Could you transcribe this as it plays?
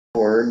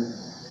Word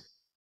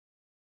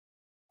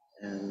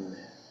and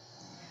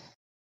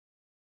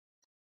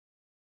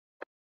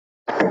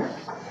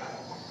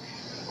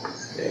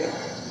let's see.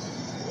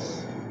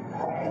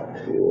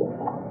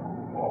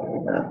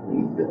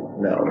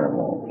 No, that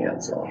won't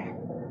cancel.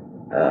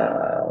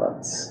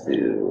 Let's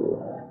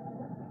do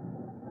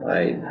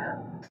live.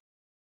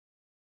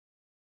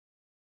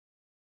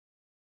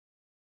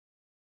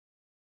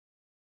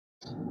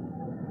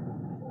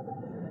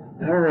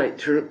 All right,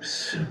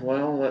 troops.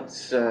 Well,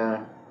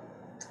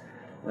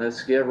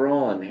 let's get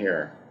rolling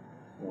here.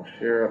 We'll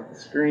share up the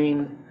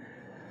screen.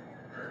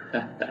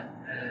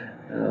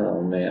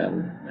 Oh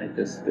man, I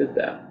just did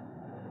that.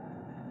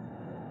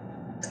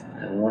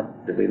 And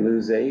what, did we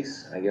lose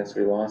Ace? I guess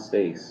we lost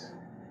Ace.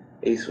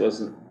 Ace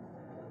wasn't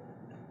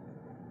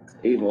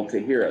able to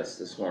hear us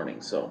this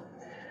morning, so.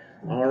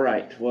 All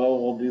right, well,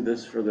 we'll do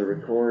this for the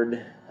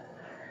record.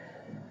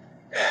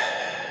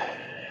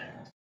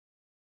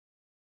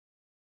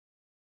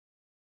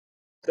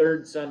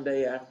 Third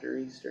Sunday after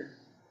Easter.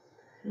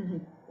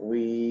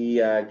 We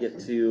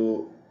get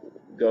to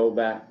go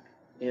back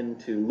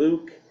into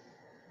Luke.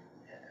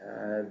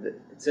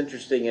 It's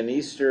interesting, in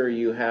Easter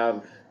you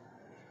go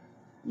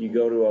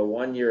to a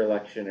one-year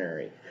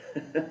lectionary,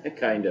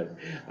 kind of.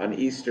 On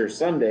Easter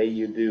Sunday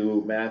you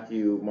do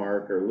Matthew,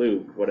 Mark, or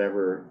Luke,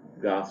 whatever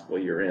gospel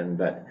you're in,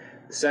 but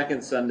the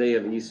second Sunday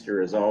of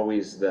Easter is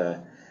always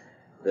the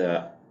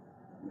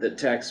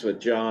text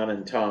with John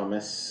and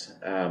Thomas,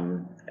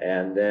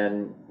 and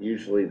then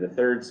usually the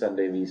third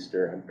Sunday of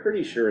Easter, I'm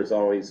pretty sure, is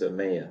always a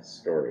Emmaus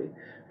story,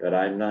 but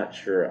I'm not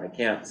sure. I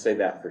can't say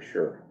that for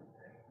sure.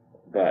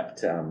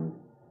 But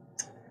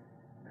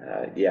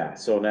yeah,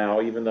 so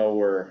now even though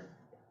we're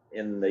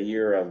in the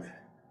year of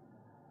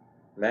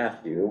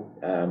Matthew,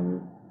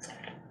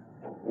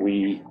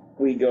 we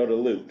go to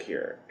Luke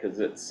here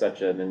because it's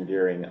such an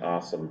endearing,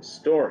 awesome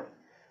story.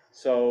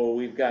 So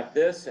we've got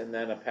this and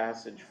then a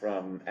passage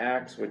from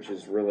Acts, which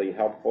is really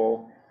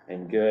helpful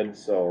and good.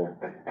 So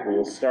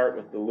we'll start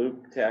with the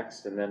Luke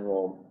text and then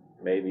we'll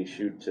maybe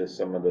shoot to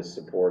some of the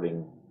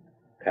supporting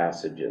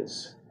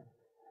passages.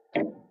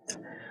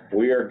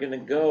 We are going to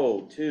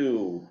go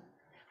to,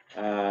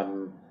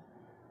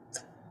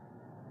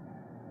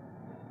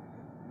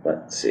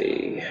 let's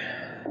see,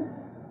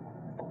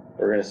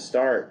 we're going to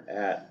start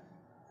at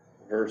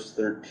verse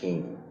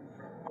 13.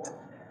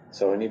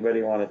 So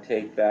anybody want to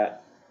take that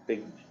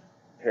big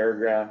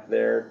paragraph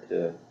there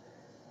to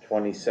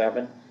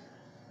 27?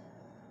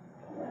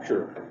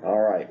 Sure. All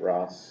right,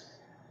 Ross.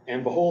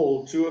 And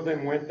behold, two of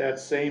them went that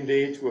same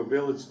day to a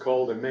village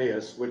called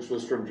Emmaus, which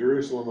was from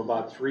Jerusalem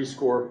about 80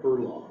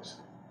 furlongs.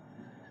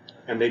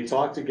 And they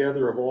talked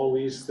together of all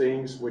these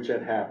things which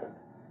had happened.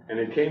 And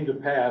it came to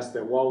pass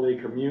that while they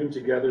communed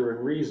together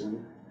and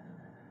reasoned,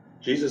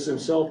 Jesus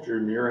himself drew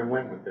near and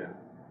went with them.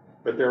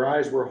 But their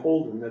eyes were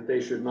holden that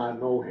they should not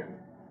know him.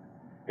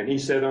 And he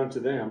said unto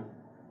them,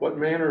 What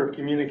manner of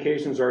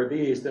communications are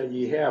these that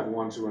ye have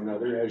one to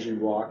another as ye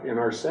walk and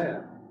are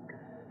sad?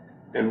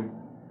 And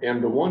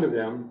the one of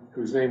them,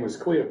 whose name was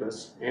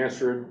Cleopas,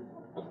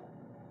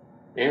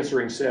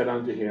 answering said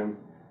unto him,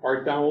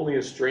 Art thou only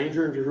a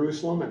stranger in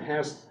Jerusalem, and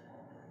hast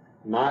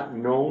not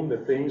known the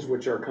things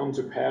which are come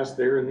to pass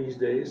there in these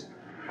days?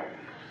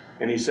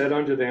 And he said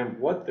unto them,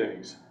 What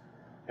things?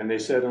 And they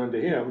said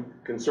unto him,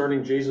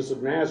 Concerning Jesus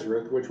of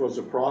Nazareth, which was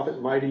a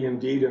prophet, mighty in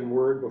deed and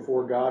word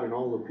before God and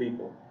all the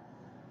people.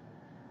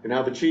 And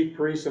how the chief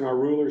priests and our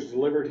rulers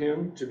delivered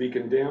him to be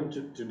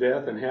condemned to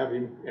death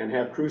and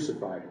have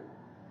crucified him.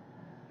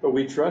 But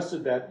we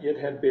trusted that it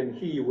had been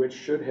he which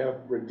should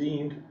have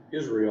redeemed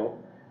Israel.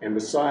 And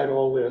beside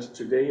all this,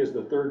 today is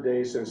the third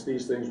day since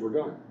these things were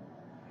done.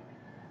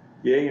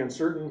 Yea, and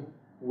certain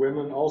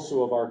women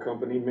also of our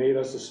company made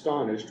us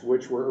astonished,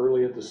 which were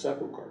early at the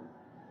sepulchre.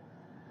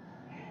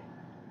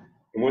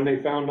 And when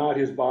they found not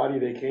his body,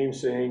 they came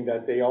saying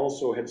that they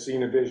also had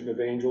seen a vision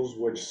of angels,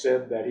 which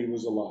said that he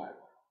was alive.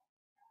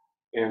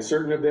 And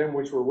certain of them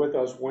which were with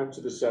us went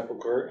to the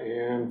sepulchre,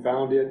 and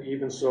found it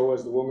even so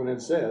as the woman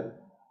had said,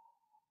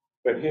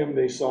 but him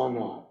they saw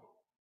not.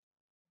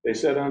 Then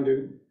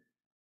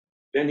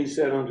he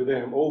said unto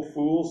them, O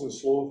fools and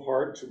slow of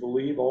heart to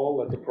believe all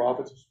that the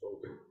prophets have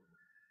spoken.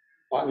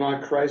 Ought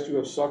not Christ to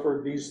have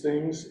suffered these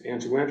things,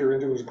 and to enter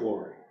into his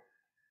glory?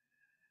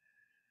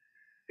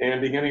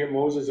 And beginning at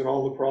Moses and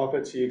all the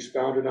prophets, he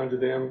expounded unto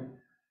them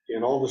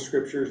in all the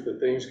scriptures the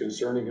things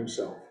concerning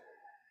himself.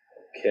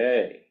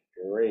 Okay,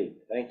 great.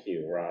 Thank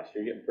you, Ross.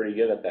 You're getting pretty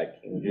good at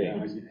that, King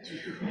James.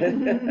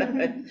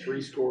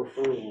 80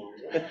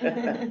 furlongs.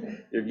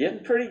 You're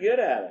getting pretty good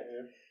at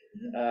it.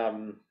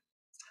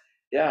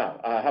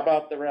 How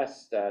about the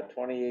rest,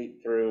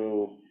 28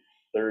 through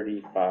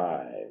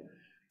 35?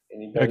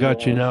 Anybody I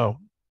got you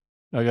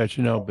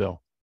now, Bill.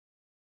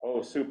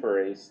 Oh, super,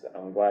 Ace.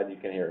 I'm glad you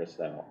can hear us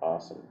now.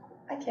 Awesome.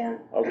 I can.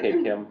 Okay,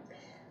 Kim.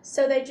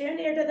 So they drew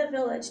near to the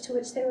village to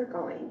which they were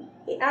going.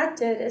 He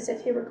acted as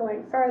if he were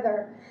going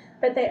farther,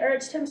 but they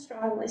urged him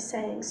strongly,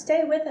 saying,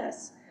 Stay with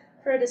us,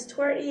 for it is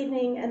toward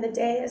evening, and the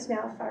day is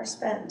now far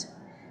spent.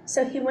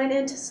 So he went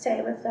in to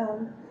stay with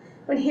them.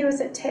 When he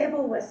was at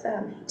table with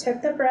them, he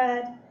took the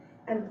bread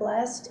and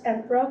blessed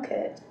and broke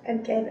it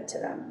and gave it to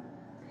them.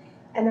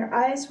 And their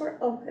eyes were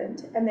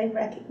opened and they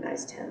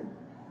recognized him,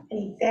 and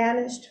he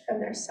vanished from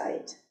their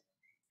sight.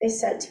 They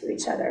said to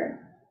each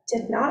other,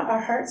 "Did not our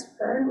hearts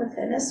burn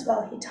within us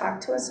while he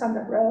talked to us on the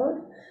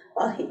road,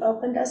 while he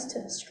opened us to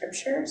the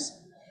scriptures?"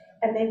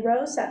 And they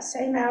rose that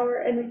same hour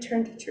and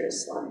returned to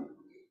Jerusalem.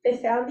 They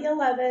found the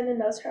 11 and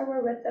those who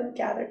were with them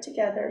gathered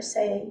together,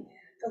 saying,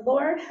 "The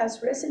Lord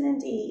has risen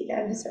indeed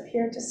and has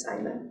appeared to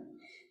Simon."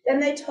 Then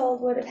they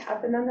told what had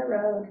happened on the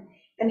road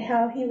and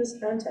how he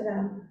was known to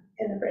them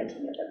in the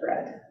breaking of the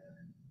bread.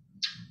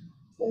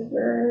 The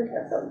word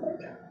of the Lord.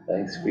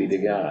 Thanks be to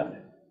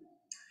God.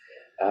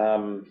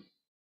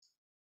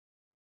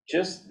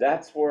 Just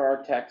that's where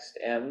our text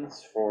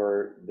ends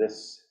for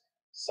this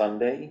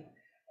Sunday.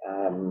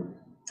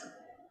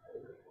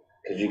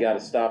 Because you got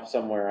to stop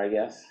somewhere, I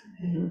guess.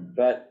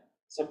 But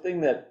something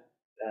that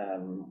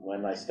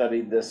when I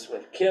studied this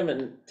with Kim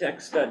in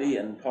text study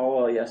and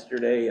Paula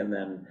yesterday, and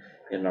then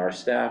in our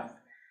staff,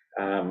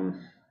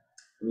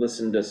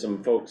 listened to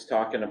some folks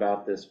talking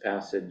about this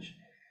passage.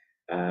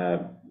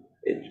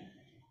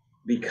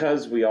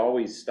 Because we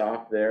always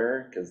stop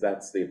there, because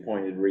that's the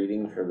appointed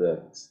reading for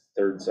the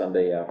third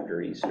Sunday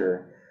after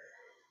Easter,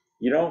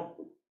 you don't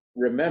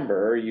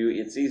remember,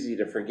 it's easy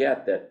to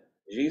forget that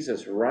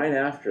Jesus, right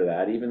after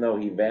that, even though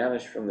he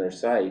vanished from their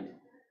sight,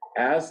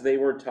 as they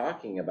were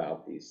talking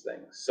about these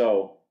things.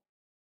 So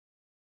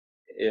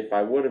if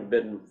I would have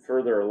been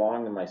further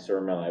along in my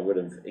sermon, I would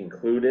have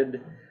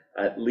included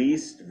at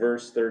least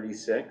verse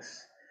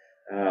 36,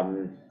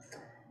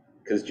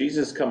 because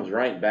Jesus comes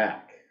right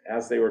back.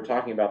 As they were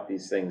talking about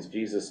these things,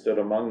 Jesus stood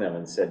among them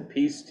and said,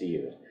 "Peace to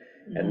you."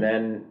 And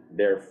then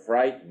they're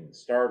frightened,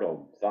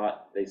 startled,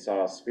 thought they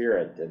saw a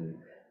spirit. And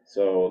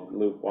so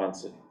Luke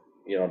wants it,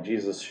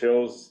 Jesus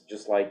shows,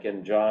 just like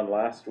in John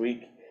last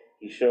week,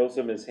 he shows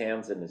them his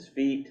hands and his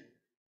feet.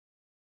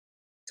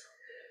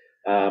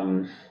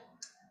 And,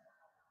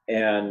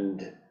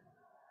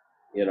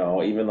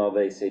 even though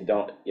they say,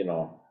 "Don't,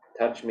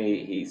 touch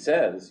me," he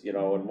says,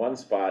 in one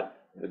spot,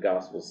 the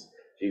Gospels,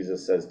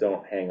 Jesus says,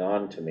 "Don't hang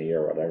on to me,"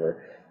 or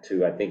whatever,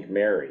 to, I think,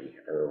 Mary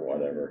or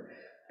whatever.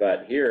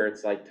 But here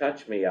it's like,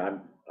 "Touch me,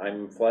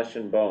 I'm flesh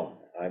and bone.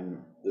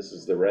 This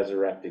is the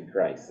resurrected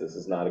Christ. This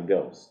is not a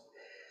ghost."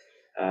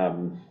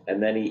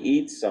 And then he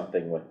eats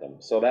something with them.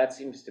 So that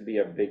seems to be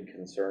a big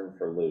concern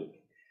for Luke.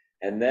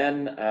 And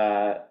then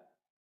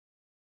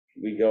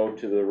we go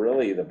to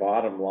the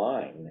bottom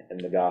line in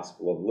the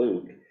Gospel of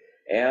Luke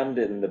and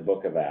in the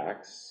book of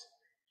Acts,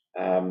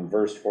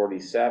 verse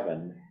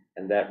 47,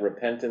 and that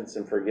repentance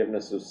and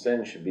forgiveness of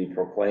sin should be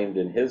proclaimed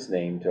in his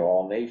name to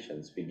all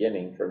nations,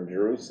 beginning from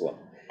Jerusalem.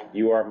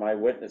 You are my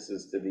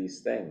witnesses to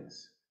these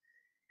things.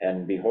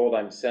 And behold,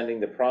 I'm sending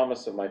the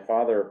promise of my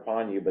Father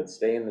upon you, but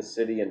stay in the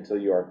city until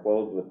you are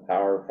clothed with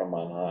power from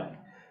on high.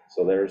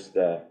 So there's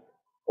the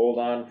hold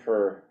on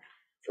for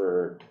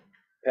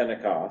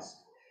Pentecost.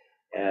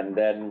 And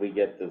then we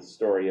get the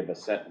story of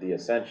the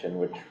Ascension,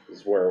 which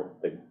is where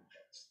the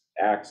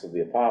Acts of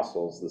the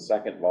Apostles, the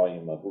second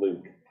volume of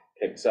Luke,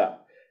 picks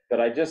up. But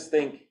I just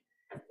think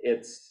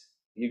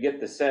you get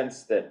the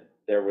sense that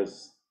there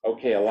was,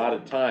 a lot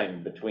of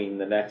time between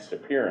the next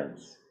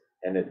appearance,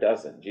 and it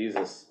doesn't.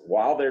 Jesus,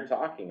 while they're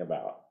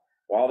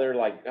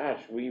like,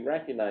 "Gosh, we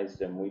recognized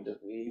him, we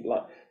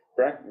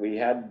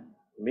had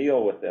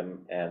meal with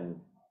him," and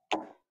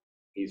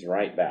he's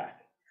right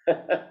back.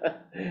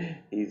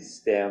 He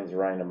stands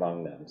right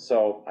among them.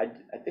 So I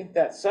think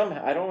that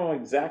somehow, I don't know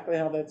exactly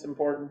how that's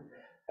important.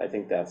 I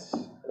think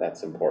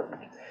that's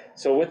important.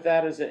 So with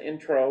that as an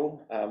intro,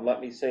 let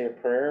me say a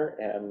prayer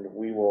and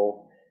we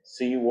will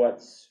see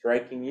what's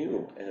striking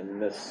you in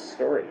this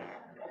story.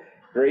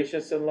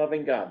 Gracious and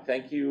loving God,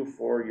 thank you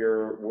for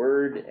your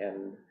word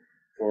and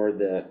for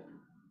the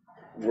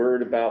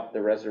word about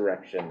the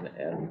resurrection.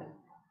 And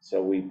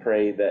so we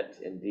pray that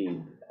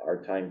indeed our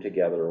time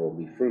together will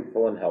be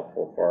fruitful and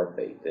helpful for our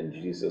faith. In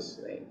Jesus'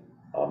 name,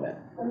 amen.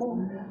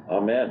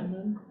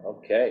 Amen.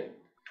 Okay.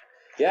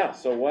 Yeah,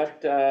 so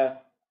what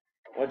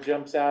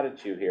jumps out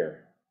at you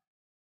here?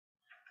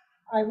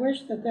 I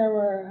wish that there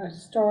were a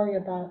story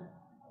about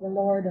the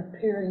Lord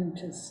appearing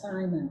to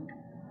Simon.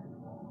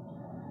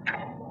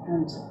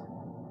 And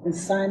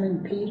is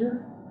Simon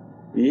Peter?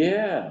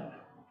 Yeah.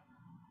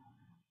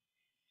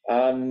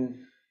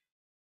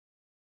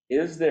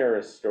 Is there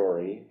a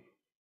story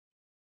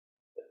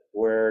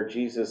where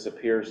Jesus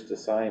appears to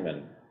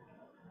Simon?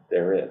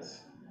 There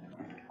is.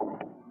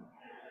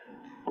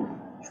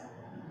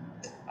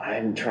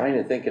 I'm trying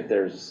to think if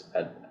there's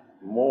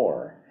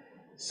more.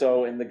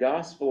 So in the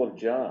Gospel of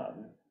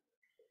John,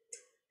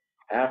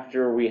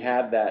 after we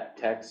had that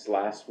text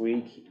last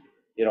week,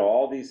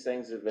 all these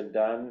things have been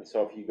done.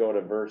 So if you go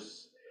to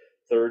verse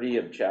 30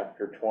 of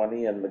chapter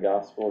 20 in the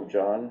Gospel of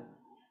John,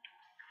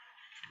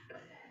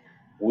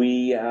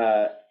 we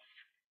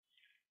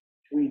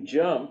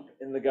jump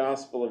in the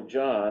Gospel of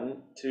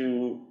John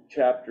to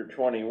chapter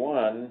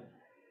 21,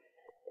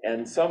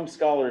 and some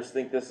scholars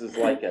think this is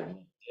like an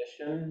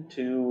addition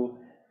to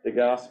the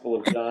Gospel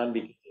of John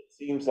because it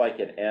seems like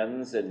it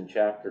ends in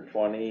chapter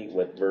 20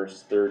 with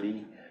verse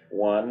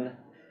 31,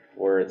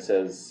 where it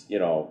says,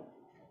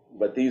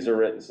 but these are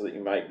written so that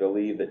you might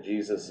believe that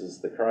Jesus is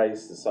the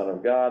Christ, the Son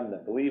of God, and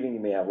that believing you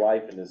may have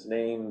life in his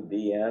name,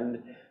 the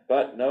end.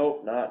 But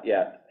no, not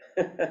yet.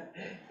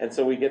 And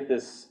so we get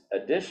this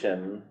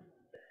addition,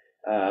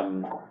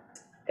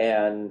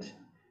 and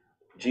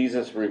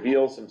Jesus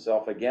reveals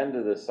himself again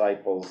to the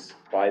disciples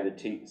by the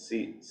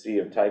Sea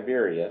of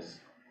Tiberias.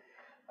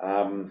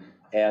 And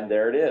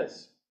there it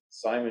is.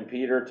 Simon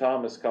Peter,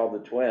 Thomas called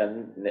the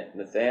twin,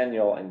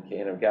 Nathanael and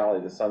Cana of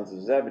Galilee, the sons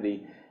of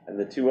Zebedee, and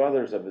the two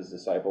others of his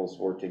disciples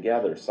were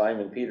together.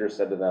 Simon Peter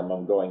said to them,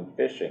 I'm going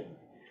fishing.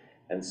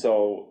 And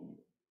so,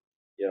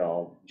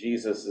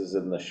 Jesus is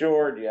in the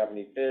shore. Do you have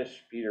any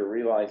fish? Peter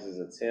realizes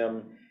it's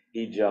him.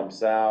 He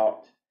jumps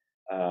out.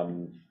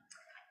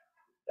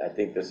 I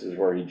think this is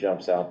where he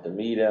jumps out to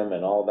meet him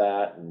and all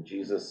that. And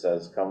Jesus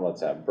says, come,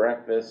 let's have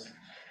breakfast.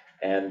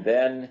 And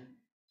then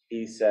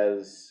he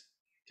says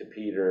to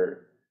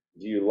Peter,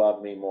 do you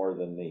love me more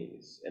than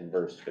these? In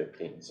verse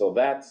 15. So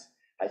that's,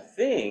 I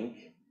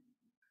think,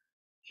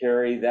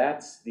 Carrie,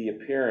 that's the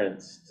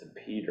appearance to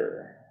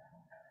Peter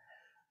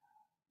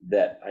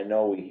that I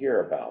know we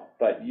hear about.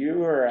 But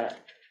you're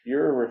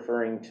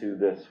referring to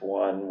this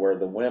one where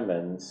the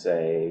women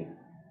say,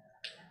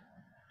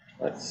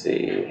 let's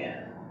see.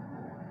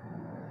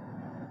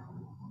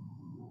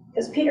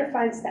 Because Peter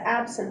finds the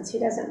absence, he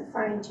doesn't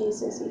find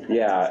Jesus. He finds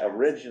Yeah,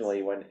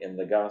 originally when in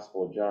the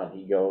Gospel of John,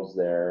 he goes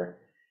there,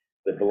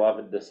 the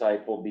beloved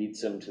disciple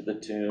beats him to the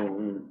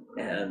tomb,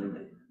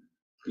 and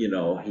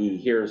he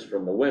hears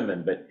from the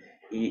women, but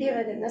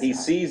he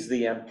sees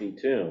the empty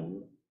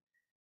tomb.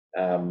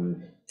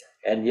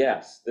 And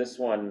yes, this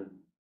one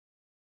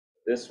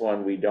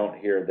we don't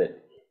hear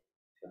that.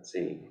 Let's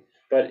see.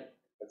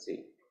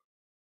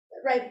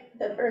 Right,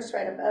 the verse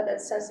right above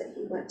it says that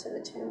he went to the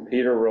tomb.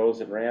 Peter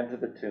rose and ran to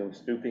the tomb,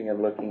 stooping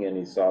and looking, and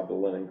he saw the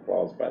linen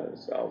cloths by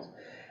themselves.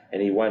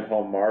 And he went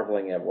home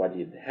marveling at what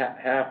had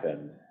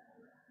happened.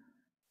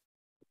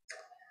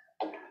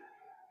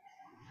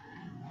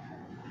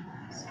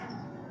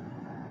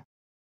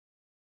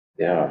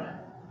 Yeah.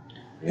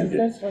 And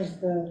this was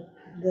the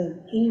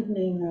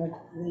evening of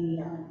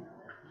the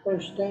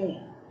first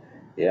day.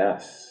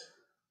 Yes.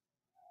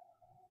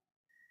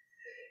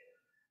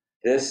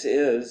 This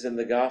is, in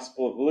the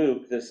Gospel of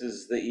Luke, this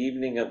is the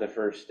evening of the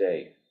first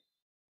day.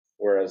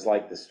 Whereas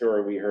like the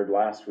story we heard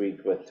last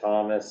week with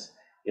Thomas,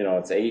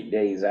 it's 8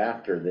 days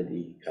after that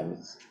he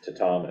comes to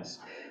Thomas.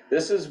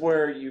 This is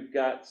where you've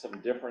got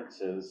some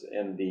differences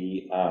in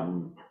the,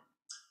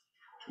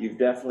 you've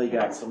definitely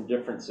got some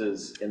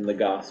differences in the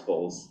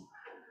Gospels.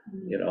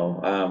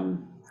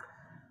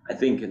 I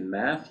think in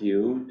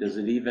Matthew, does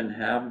it even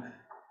have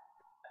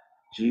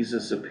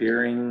Jesus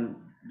appearing?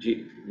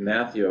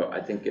 Matthew, I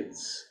think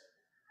it's,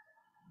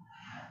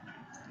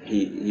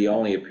 he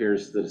only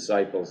appears to the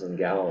disciples in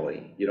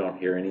Galilee. You don't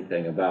hear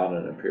anything about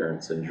an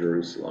appearance in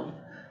Jerusalem,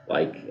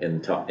 like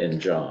in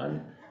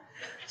John.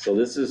 So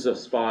this is a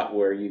spot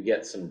where you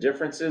get some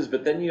differences,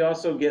 but then you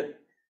also get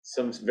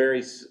some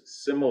very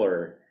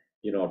similar,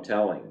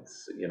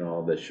 tellings,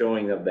 the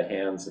showing of the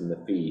hands and the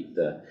feet,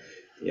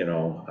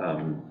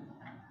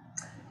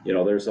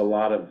 there's a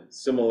lot of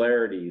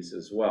similarities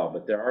as well,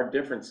 but there are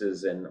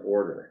differences in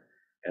order.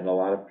 And a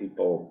lot of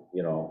people,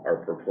 are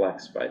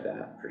perplexed by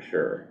that for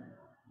sure,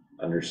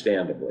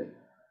 understandably.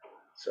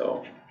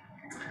 So,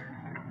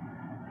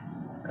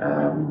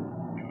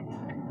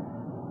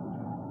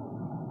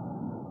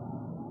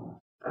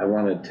 I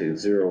wanted to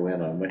zero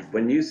in on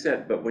when you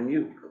said,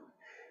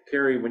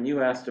 Carrie, when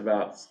you asked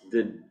about,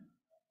 did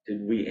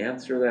we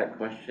answer that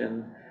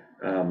question?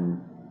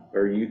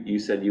 Or you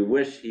said you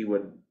wish he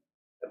would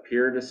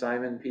appear to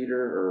Simon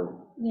Peter,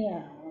 or?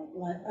 Yeah,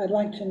 I'd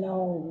like to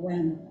know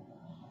when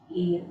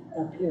he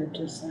appeared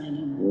to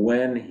Simon.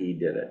 When he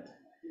did it.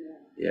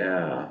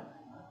 Yeah.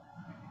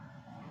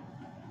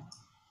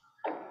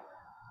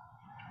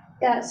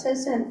 Yeah, it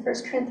says in 1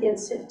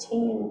 Corinthians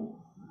 15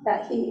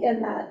 that he,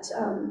 in that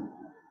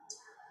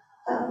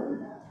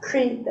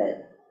creed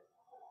that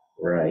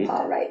Right.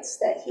 Paul writes,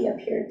 that he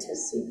appeared to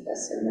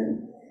Cephas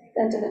and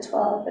then to the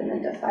 12 and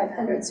then to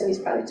 500. So he's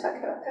probably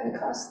talking about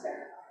Pentecost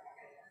there.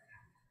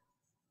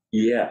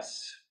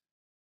 Yes.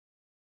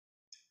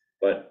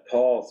 But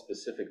Paul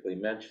specifically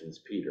mentions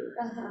Peter.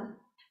 Uh-huh.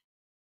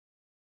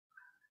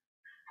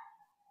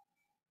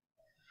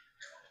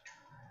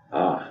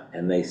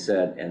 And they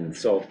said, and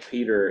so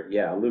Peter,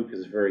 Luke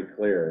is very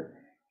clear,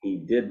 he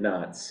did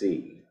not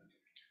see.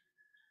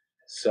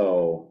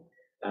 So,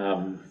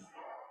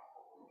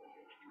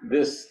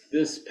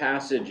 this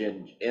passage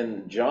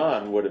in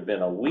John would have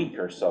been a week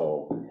or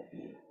so.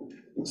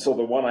 So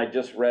the one I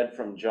just read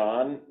from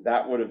John,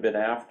 that would have been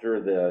after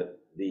the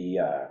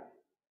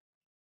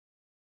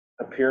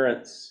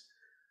appearance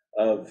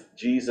of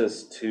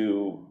Jesus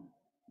to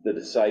the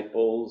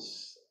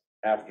disciples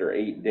after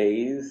 8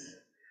 days.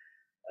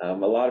 A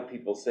lot of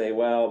people say,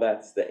 well,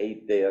 that's the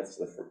 8th day. That's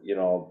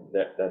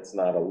that's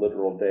not a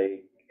literal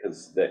day,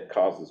 because that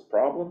causes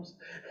problems.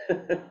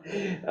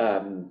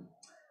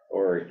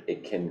 Or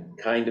it can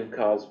kind of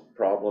cause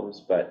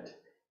problems, but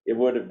it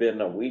would have been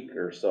a week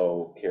or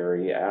so,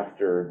 Carrie,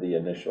 after the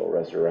initial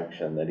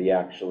resurrection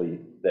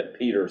that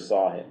Peter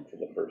saw him for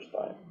the first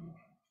time.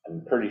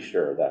 I'm pretty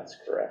sure that's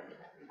correct.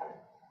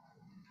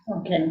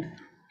 Okay,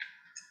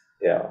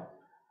 Yeah.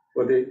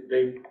 Well,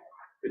 it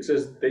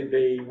says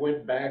they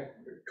went back,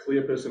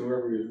 Cleopas and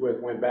whoever he was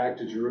with, went back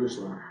to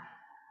Jerusalem,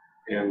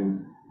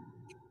 and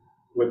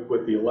with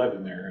the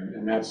 11 there,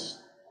 and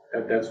that's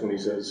when he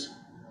says,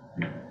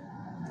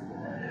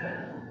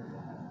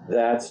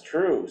 That's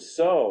true.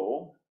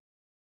 So,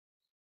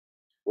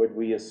 would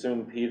we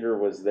assume Peter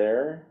was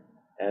there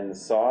and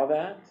saw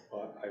that?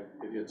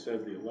 it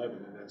says the 11,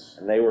 and that's,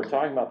 And they were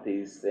talking about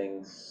these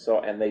things, so,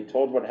 and they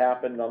told what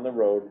happened on the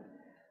road.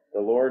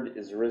 The Lord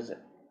is risen.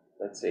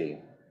 Let's see.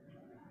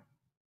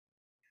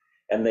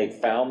 And they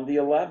found the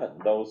 11,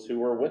 those who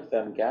were with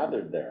them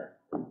gathered there.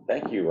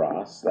 Thank you,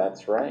 Ross.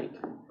 That's right.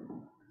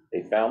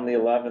 They found the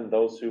 11,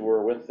 those who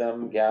were with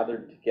them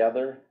gathered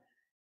together,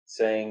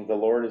 saying, the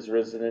Lord is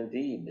risen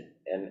indeed,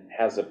 and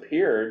has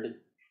appeared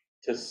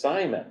to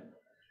Simon.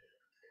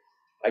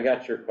 I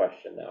got your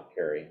question now,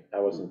 Carrie. I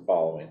wasn't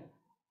following.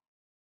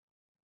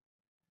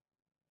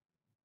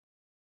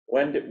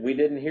 We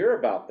didn't hear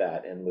about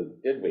that in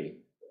Luke, did we?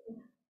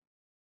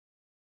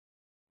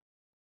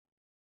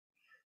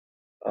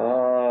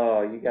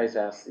 Oh, you guys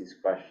ask these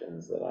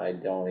questions that I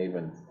don't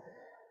even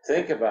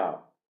think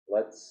about.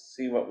 Let's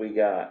see what we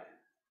got.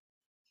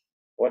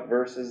 What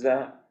verse is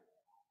that?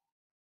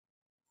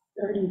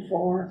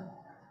 34.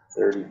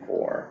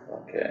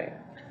 34, okay.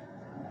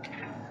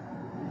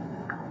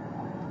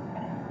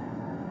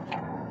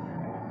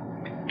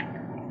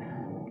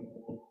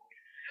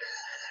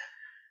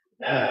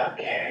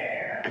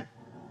 Okay.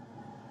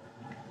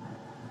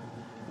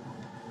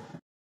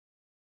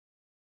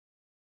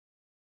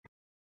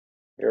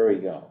 Here we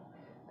go.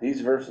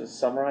 These verses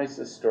summarize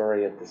the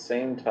story at the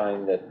same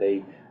time that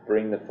they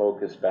bring the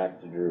focus back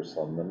to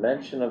Jerusalem. The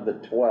mention of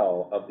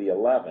the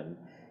 11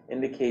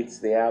 indicates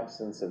the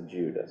absence of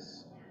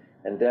Judas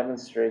and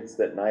demonstrates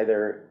that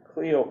neither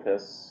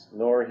Cleopas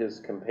nor his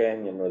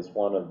companion was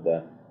one of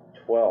the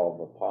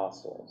 12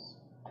 apostles.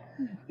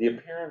 The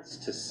appearance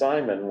to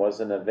Simon was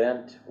an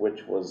event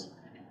which was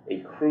a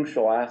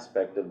crucial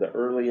aspect of the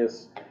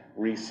earliest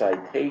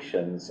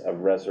recitations of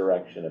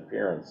resurrection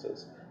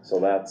appearances. So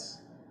that's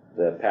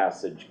the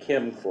passage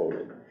Kim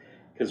quoted,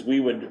 because we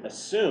would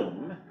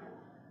assume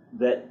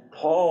that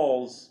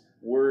Paul's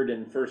word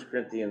in 1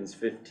 Corinthians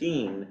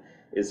 15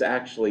 is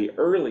actually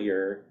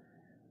earlier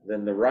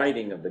than the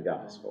writing of the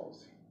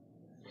Gospels.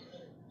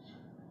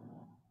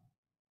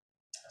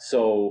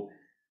 So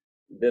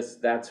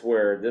that's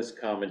where this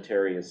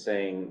commentary is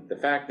saying the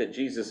fact that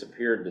Jesus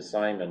appeared to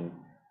Simon,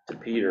 to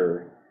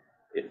Peter,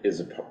 is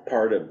a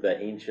part of the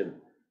ancient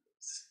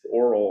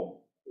oral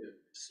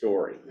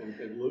story.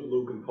 and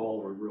Luke and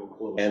Paul were real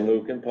close. And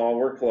Luke and Paul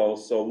were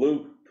close, so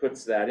Luke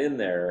puts that in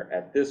there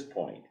at this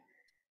point.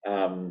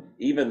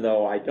 Even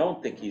though I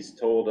don't think he's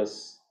told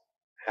us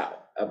how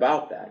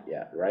about that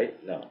yet,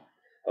 right? No.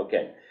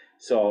 Okay,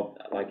 so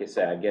like I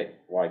say, I get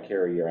why,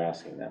 Carrie, you're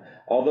asking that.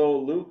 Although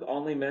Luke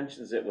only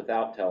mentions it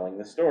without telling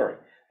the story.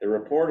 The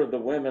report of the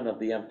women of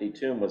the empty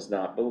tomb was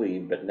not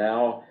believed, but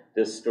now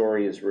this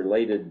story is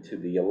related to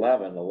the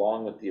 11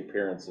 along with the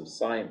appearance of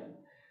Simon.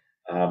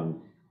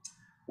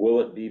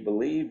 Will it be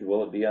believed?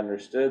 Will it be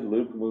understood?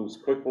 Luke moves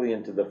quickly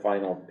into the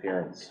final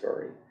appearance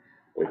story,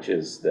 which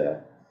is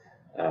the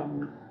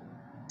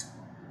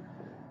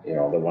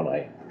one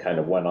I kind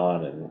of went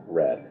on and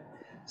read.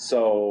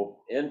 So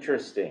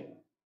interesting.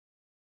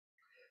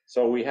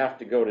 So we have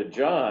to go to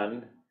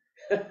John,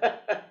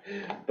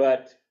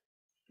 but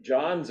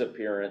John's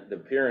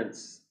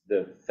appearance,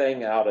 the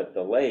thing out at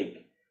the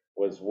lake,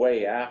 was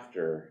way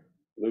after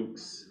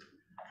Luke's,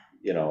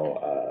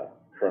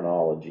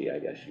 chronology, I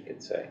guess you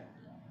could say.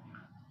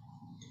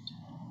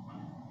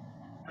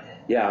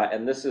 Yeah,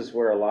 and this is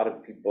where a lot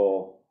of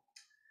people,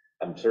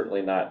 I'm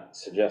certainly not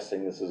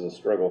suggesting this is a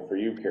struggle for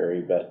you,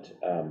 Carrie, but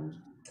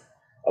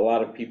a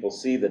lot of people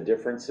see the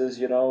differences,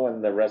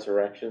 in the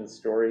resurrection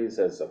stories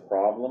as a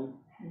problem.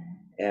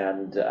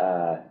 And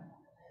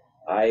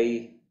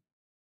I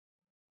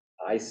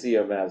see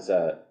them as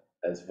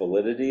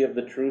validity of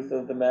the truth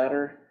of the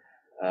matter.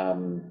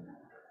 I've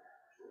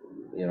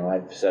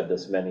said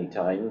this many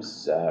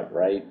times,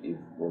 right? You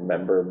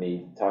remember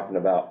me talking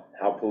about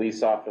how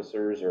police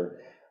officers or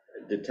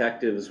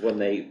detectives, when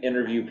they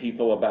interview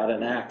people about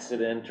an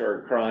accident or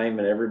a crime,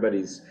 and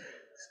everybody's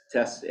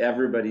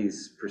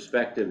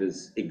perspective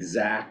is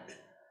exact,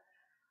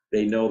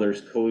 they know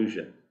there's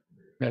collusion.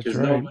 That's Because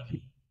right.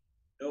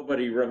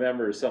 nobody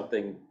remembers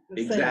something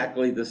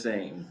exactly the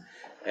same.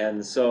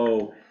 And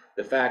so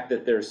the fact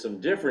that there's some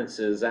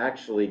differences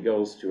actually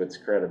goes to its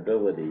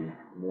credibility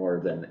more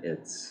than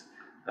it's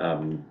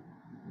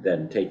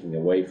than taking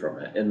away from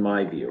it, in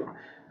my view.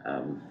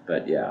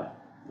 But yeah.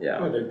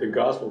 Well, the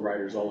gospel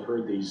writers all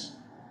heard these.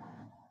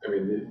 I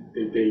mean,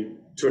 they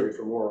took it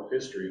from oral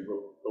history and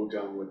wrote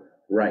down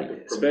Right,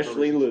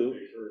 especially Luke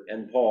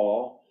and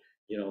Paul,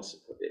 you know,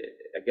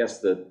 I guess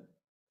the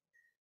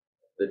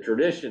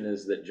tradition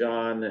is that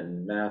John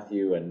and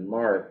Matthew and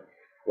Mark,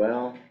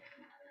 well,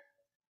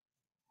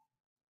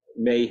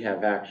 may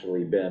have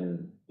actually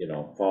been, you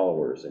know,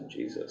 followers of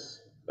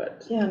Jesus,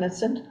 but. Yeah, and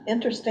it's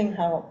interesting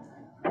how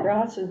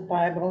Ross's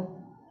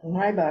Bible and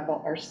my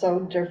Bible are so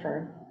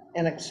different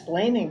in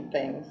explaining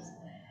things.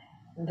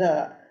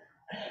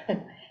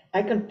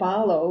 I can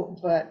follow,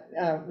 but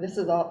this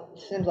is all,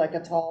 seems like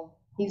it's all,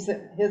 his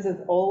is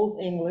old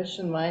English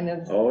and mine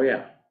is Oh,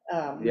 yeah,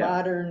 yeah.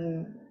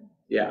 modern,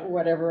 yeah,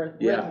 whatever,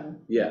 yeah, written,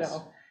 you yes.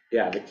 know.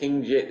 Yeah, the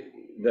King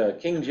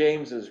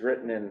James is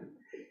written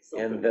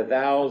in the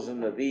thous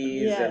and the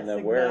these and Yes, the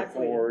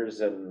exactly.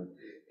 wherefores and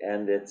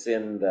it's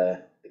in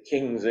the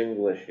King's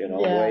English, you know,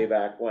 Yeah. way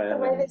back when. The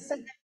way they said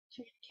they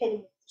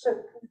communicated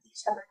with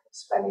each other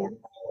was funny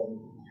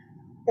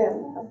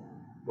and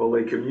Well,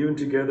 they communed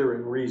together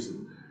and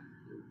reasoned,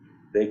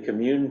 They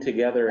communed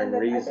together and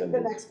then I think reasoned. the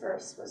next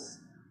verse was,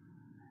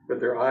 but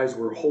their eyes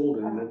were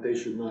holden that they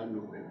should not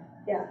know him.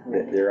 yeah.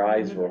 Their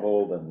eyes were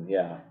holden,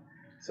 yeah.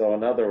 So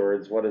in other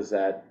words, what does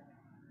that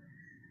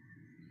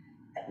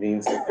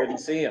means? They couldn't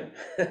see him.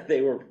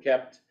 They were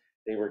kept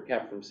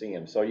from seeing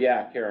him. So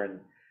yeah, Karen,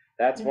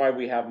 that's why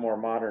we have more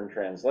modern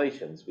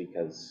translations,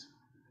 because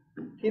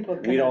People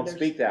can we don't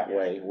speak that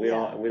way. We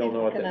Yeah, don't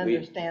know what people that can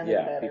understand it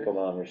yeah, better. people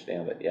don't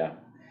understand it, yeah.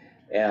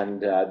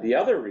 And the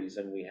other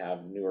reason we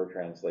have newer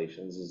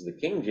translations is the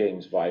King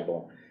James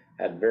Bible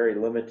had very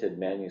limited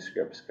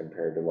manuscripts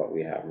compared to what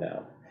we have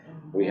now.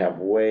 We have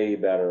way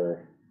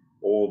better,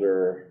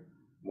 older,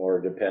 more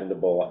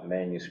dependable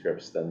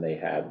manuscripts than they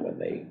had when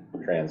they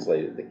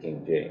translated the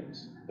King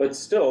James. But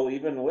still,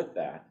 even with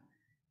that,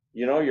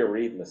 you know you're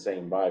reading the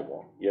same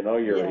Bible. You know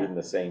you're Yeah. reading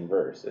the same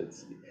verse.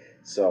 It's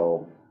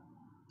so.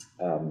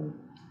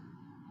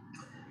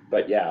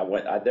 But yeah,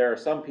 there are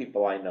some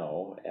people I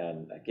know,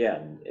 and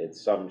again,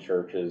 it's some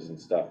churches and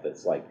stuff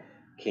that's like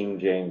King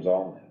James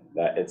only.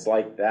 That it's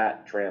like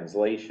that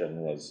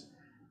translation was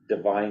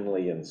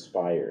divinely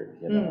inspired,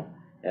 you know.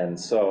 And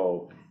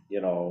so,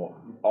 you know,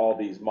 all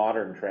these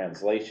modern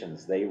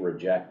translations they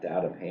reject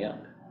out of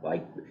hand.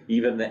 Like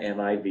even the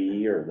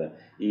NIV or the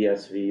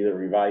ESV, the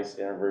Revised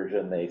Standard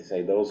Version, they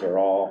say those are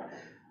all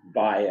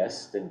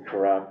biased and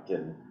corrupt,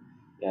 and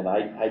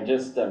I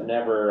just have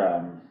never.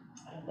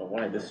 I don't know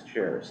why this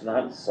chair is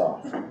not as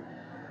soft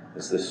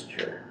as this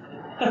chair.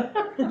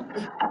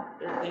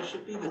 They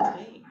should be the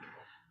same,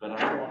 but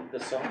I want the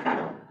soft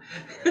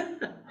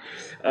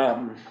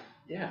one.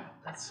 Yeah,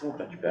 that's so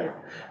much better.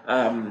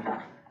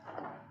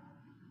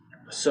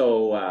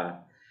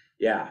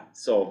 Yeah,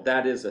 so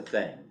that is a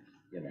thing,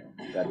 you know,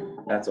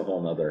 that's a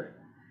whole nother.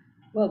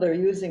 Well, they're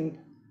using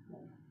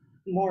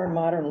more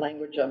modern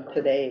language of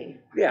today.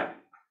 Yeah,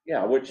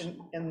 which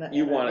in the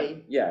you NIV.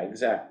 want, yeah,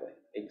 exactly.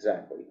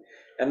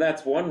 And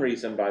that's one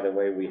reason, by the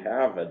way, we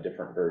have a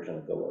different version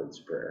of the Lord's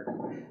Prayer.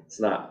 It's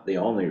not the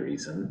only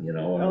reason, you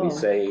know, when we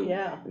say,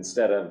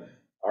 instead of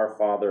our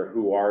Father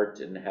who art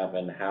in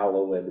heaven,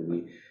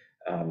 hallowed,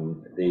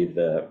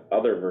 the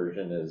other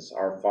version is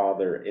our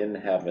Father in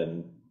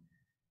heaven,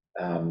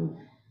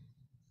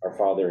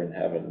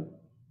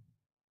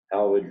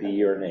 hallowed be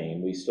your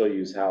name. We still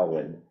use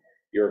hallowed.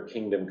 Your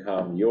kingdom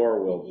come,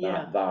 your will,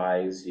 not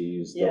thys. You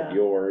use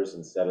yours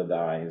instead of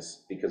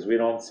thys, because we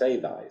don't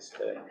say thys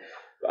today.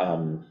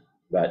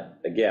 But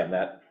again,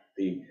 that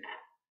the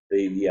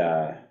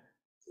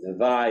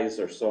thys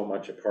are so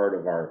much a part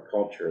of our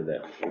culture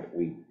that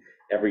we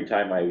every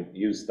time I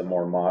use the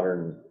more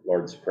modern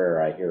Lord's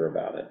Prayer, I hear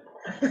about it.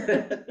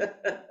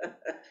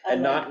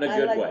 And not in a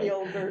good way. I like the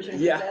old version,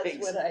 that's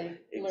what I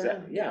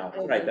learned. Yeah,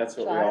 right, that's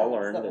what we all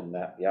learned, so. and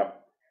that,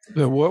 yep.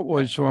 But what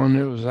was one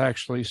that was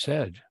actually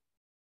said?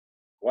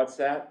 What's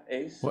that,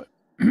 Ace? What?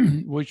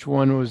 Which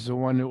one was the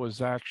one that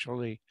was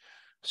actually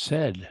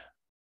said?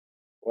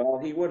 Well,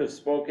 he would have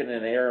spoken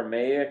in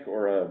Aramaic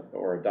or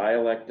a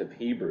dialect of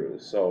Hebrew.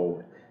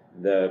 So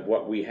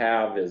what we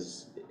have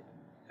is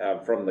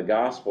from the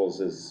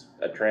Gospels is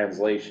a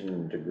translation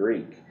into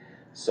Greek.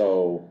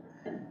 So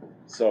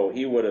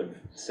he would have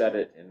said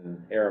it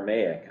in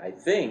Aramaic. I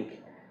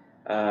think.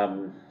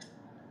 I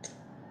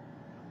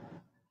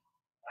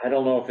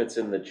don't know if it's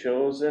in The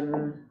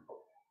Chosen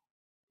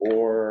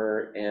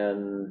or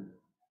in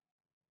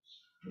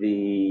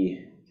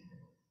the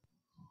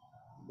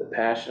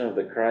Passion of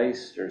the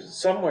Christ, or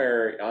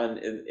somewhere on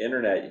the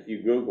internet, if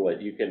you Google it,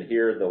 you can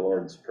hear the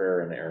Lord's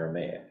Prayer in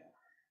Aramaic.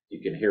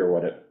 You can hear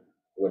what it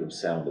would have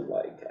sounded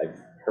like. I've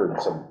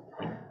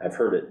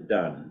heard it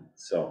done.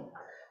 So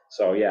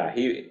yeah,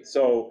 you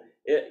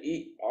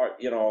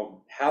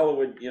know,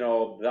 hallowed, you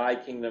know, thy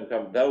kingdom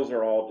come, those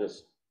are all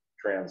just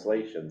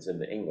translations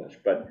into English.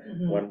 But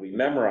when we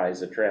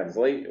memorize a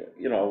translation,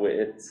 you know,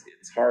 it's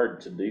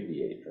hard to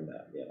deviate from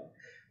that, you know.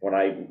 When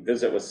I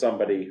visit with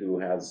somebody who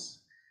has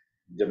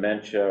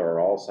dementia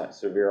or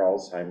severe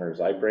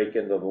Alzheimer's, I break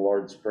into the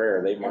Lord's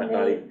Prayer. They might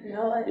not even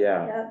know it.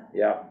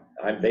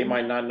 They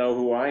might not know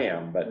who I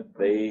am, but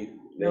they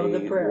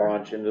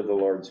launch into the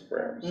Lord's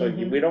Prayer. So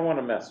we don't want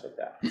to mess with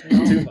that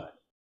too much.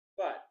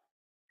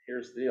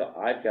 here's the deal.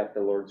 I've got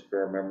the Lord's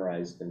Prayer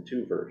memorized in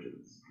 2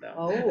 versions now.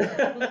 Oh.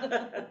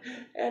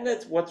 And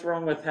it's, what's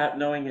wrong with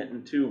knowing it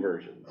in 2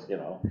 versions, you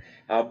know?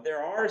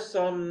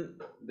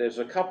 There's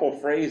a couple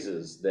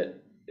phrases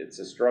that it's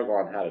a struggle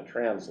on how to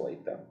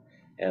translate them.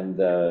 And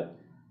the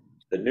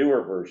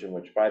newer version,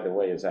 which by the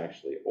way is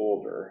actually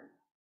older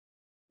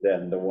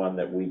than the one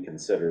that we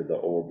consider the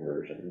old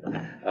version.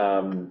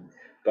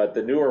 But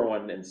the newer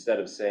one, instead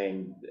of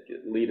saying,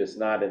 lead us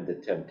not into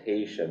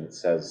temptation, it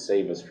says,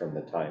 save us from the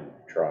time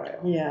of trial.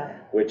 Yeah,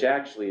 Which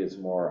actually is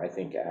more, I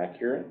think,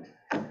 accurate.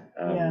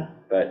 Yeah.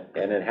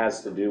 And it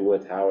has to do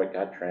with how it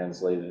got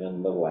translated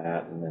in the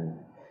Latin and,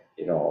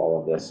 you know, all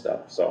of this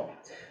stuff. So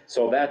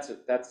that's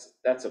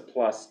a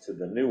plus to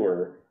the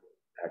newer,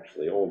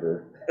 actually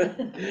older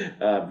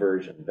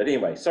version. But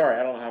anyway, sorry,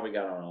 I don't know how we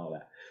got on all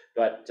that.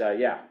 But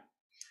yeah.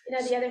 You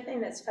know, the other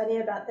thing that's funny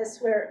about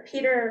this, where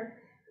Peter,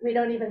 we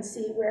don't even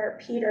see where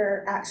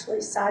Peter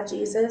actually saw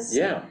Jesus.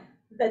 Yeah,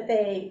 But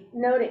they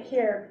note it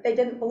here, they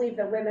didn't believe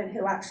the women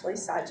who actually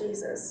saw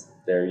Jesus.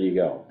 there you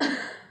go.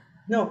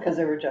 no, because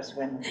they were just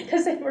women.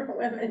 Because they were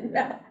women.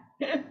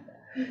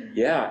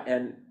 Yeah,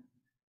 and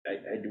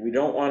we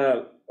don't want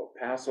to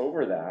pass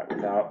over that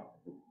without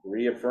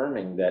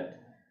reaffirming that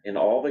in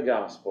all the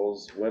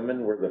Gospels,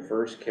 women were the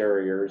first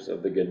carriers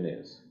of the good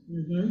news.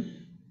 Mm-hmm.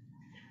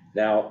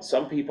 Now,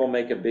 some people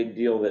make a big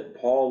deal that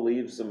Paul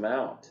leaves them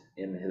out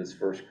in his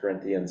 1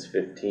 Corinthians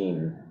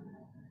 15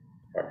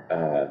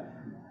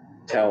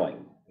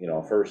 telling. You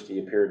know, first he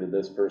appeared to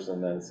this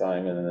person, then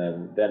Simon,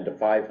 and then to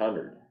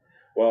 500.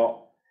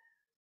 Well,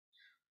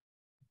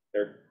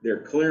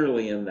 they're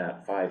clearly in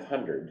that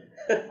 500,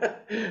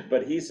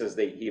 but he says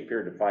he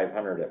appeared to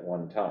 500 at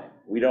one time.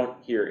 We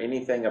don't hear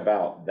anything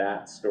about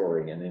that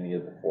story in any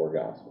of the 4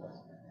 Gospels.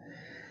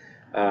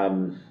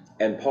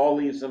 And Paul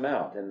leaves them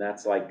out, and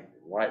that's like,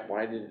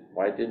 why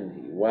didn't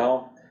he?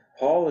 Well,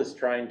 Paul is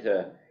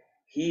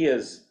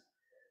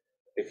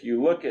if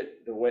you look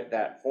at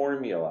that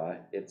formula,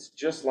 it's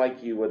just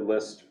like you would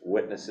list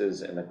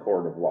witnesses in a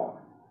court of law.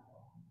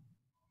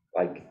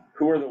 Like,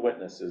 who are the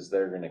witnesses that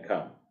are going to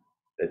come?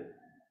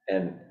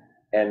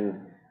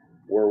 And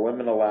were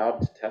women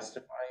allowed to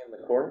testify in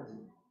the court?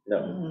 No.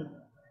 Mm-hmm.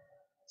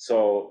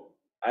 So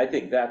I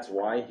think that's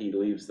why he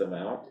leaves them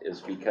out,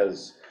 is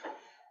because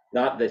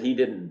not that he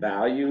didn't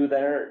value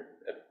their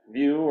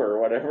view or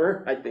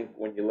whatever. I think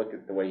when you look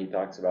at the way he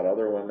talks about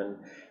other women,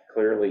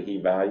 clearly he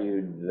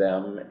valued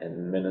them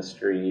and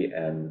ministry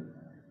and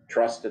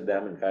trusted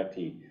them. In fact,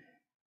 he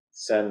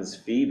sends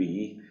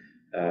Phoebe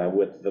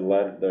with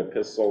the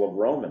epistle of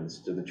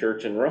Romans to the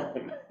church in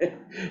Rome.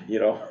 You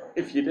know,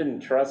 if you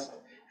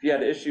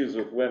had issues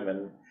with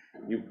women,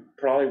 you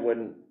probably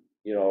wouldn't,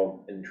 you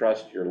know,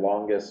 entrust your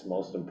longest,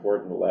 most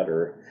important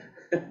letter.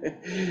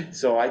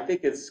 So I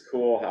think it's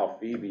cool how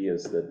Phoebe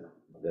is the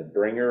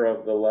bringer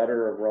of the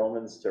letter of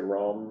Romans to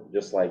Rome,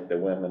 just like the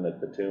women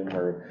at the tomb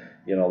were,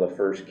 you know, the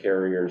first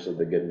carriers of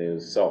the good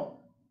news. So,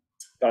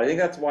 but I think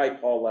that's why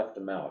Paul left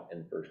them out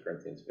in 1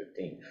 Corinthians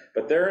 15.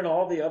 But they're in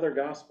all the other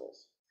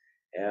Gospels.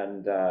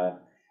 And,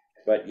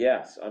 but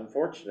yes,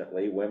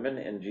 unfortunately, women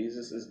in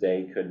Jesus's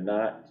day could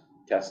not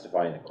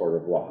testify in a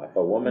court of law. If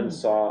a woman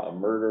saw a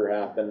murder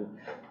happen,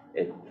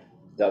 it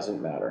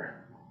doesn't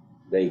matter.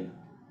 They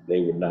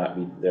would not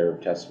be, their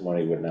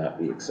testimony would not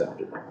be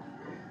accepted.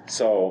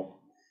 So,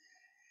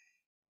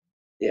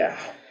 yeah.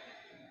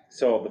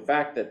 So the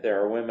fact that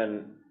there are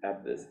women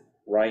at this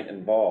right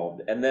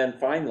involved. And then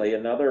finally,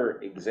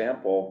 another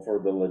example for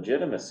the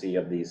legitimacy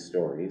of these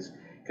stories,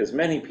 because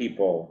many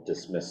people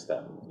dismiss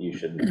them. You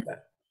should know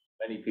that.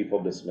 Many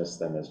people dismiss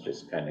them as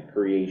just kind of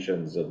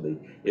creations of the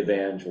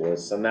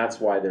evangelists, and that's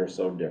why they're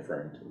so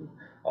different and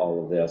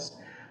all of this.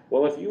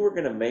 Well, if you were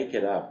going to make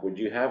it up, would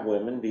you have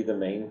women be the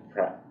main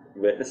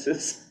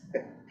witnesses?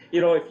 You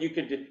know, if you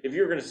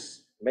were going to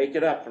make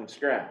it up from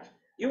scratch,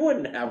 you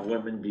wouldn't have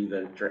women be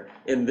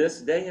in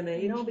this day and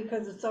age. No,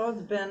 because it's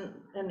always been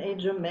an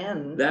age of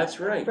men. That's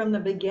right. From the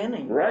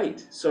beginning.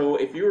 Right. So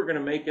if you were going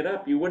to make it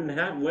up, you wouldn't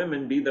have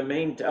women be the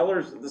main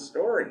tellers of the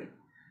story.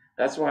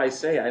 That's why I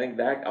say I think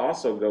that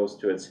also goes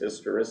to its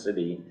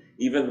historicity,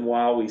 even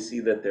while we see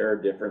that there are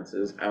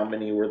differences, how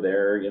many were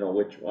there, you know,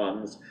 which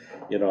ones,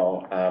 you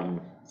know,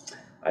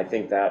 I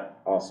think that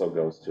also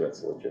goes to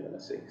its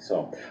legitimacy.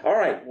 So, all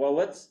right, well,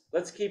 let's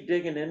keep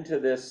digging into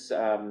this.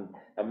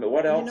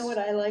 What else? You know what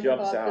I like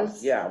jumps about out?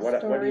 this Yeah,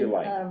 what do you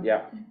like?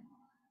 Yeah.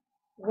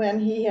 When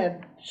he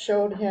had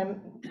showed the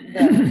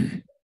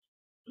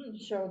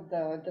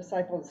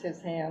disciples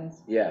his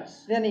hands,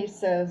 Yes. then he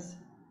says,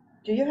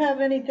 "Do you have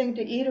anything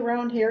to eat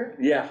around here?"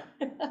 Yeah.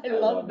 I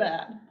love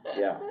that.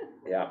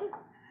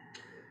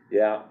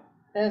 Yeah.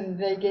 And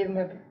they gave him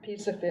a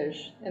piece of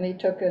fish, and he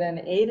took it and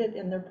ate it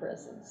in their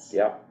presence.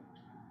 Yep.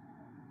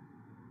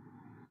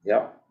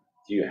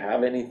 Do you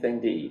have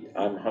anything to eat?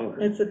 I'm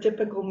hungry. It's a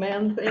typical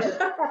man thing. It's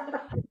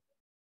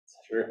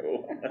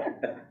true.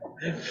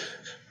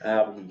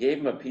 They gave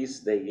him a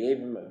piece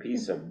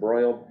of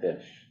broiled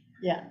fish.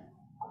 Yeah.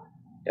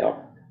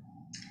 Yep.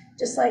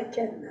 Just like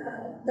in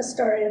the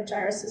story of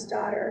Jairus'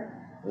 daughter,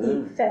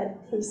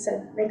 he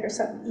said, make her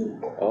something to eat.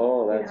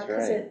 Oh, You that's know,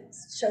 because right. it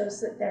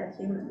shows that they're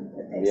human,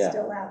 that they Yeah.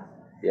 still have.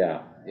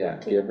 Yeah,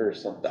 give her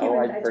something. Oh,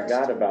 I forgot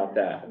digestion. about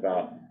that,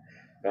 about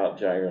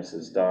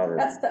Jairus's daughter.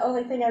 That's the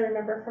only thing I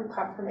remember from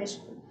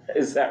confirmation.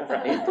 Is that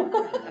right?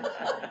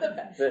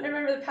 I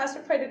remember the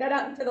pastor pointed that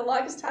out, and for the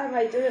longest time,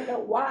 I didn't know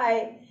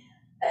why.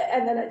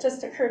 And then it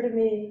just occurred to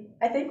me,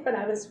 I think when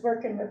I was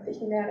working with the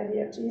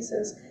humanity of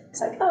Jesus,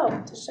 it's like, oh,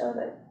 to show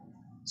that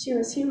she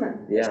was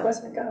human, Yeah. she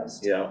wasn't a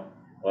ghost. Yeah,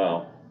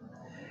 well,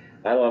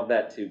 I love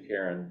that too,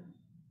 Karen.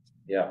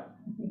 Yeah.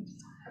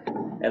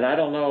 And I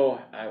don't know,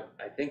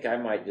 I think I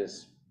might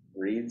just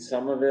read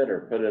some of it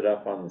or put it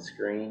up on the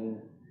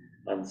screen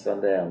on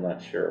Sunday, I'm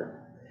not sure.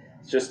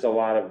 It's just a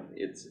lot of,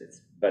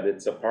 but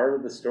it's a part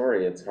of the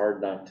story, it's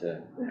hard not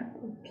to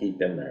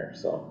keep in there,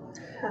 so.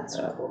 That's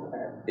cool.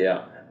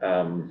 Yeah,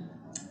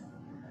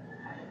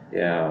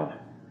 yeah.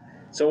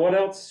 So what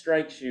else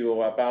strikes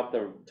you about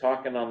the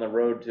talking on the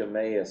road to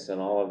Emmaus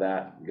and all of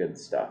that good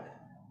stuff?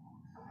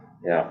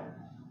 Yeah.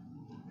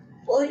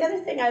 Well, the other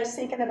thing I was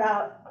thinking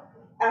about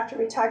after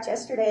we talked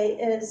yesterday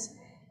is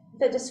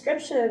the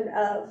description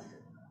of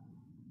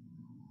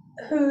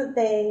who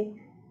they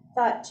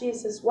thought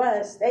Jesus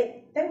was.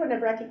 They wouldn't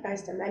have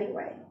recognized him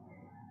anyway,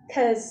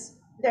 because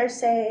they're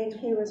saying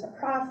he was a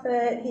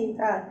prophet, he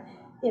thought,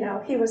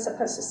 he was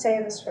supposed to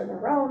save us from the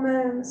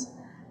Romans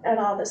and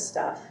all this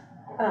stuff.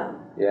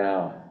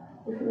 Yeah.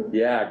 Mhm.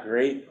 Yeah,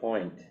 great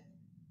point.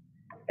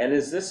 And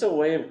is this a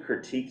way of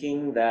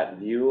critiquing that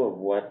view of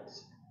what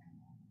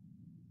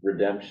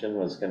redemption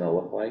was going to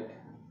look like,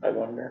 I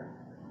wonder?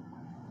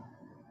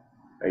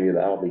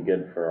 That'll be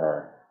good for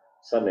our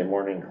Sunday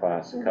morning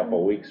class a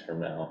couple weeks from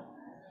now.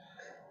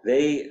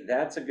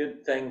 That's a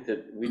good thing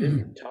that we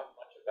didn't talk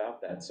much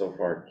about that so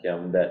far,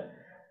 Kim, that,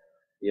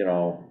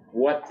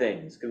 what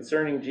things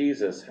concerning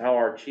Jesus, how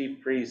our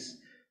chief priests,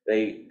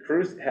 they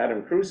had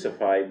him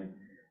crucified,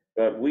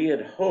 but we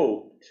had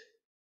hoped,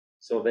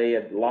 so they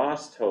had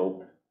lost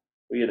hope.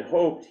 We had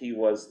hoped he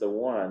was the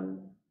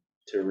one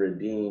to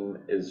redeem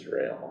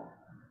Israel.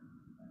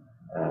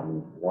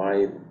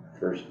 Why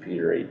 1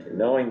 Peter 8?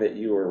 Knowing that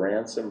you were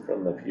ransomed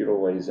from the futile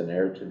ways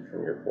inherited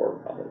from your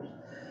forefathers,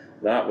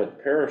 not with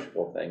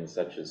perishable things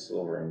such as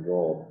silver and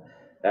gold.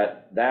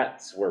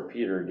 That's where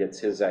Peter gets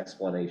his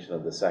explanation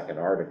of the second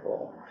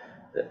article,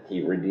 that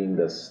he redeemed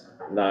us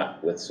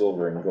not with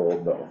silver and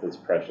gold, but with his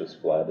precious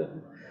blood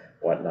and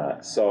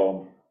whatnot.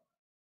 So,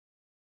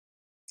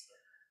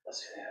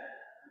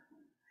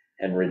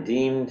 and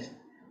redeemed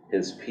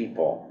his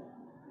people.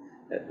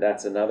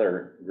 That's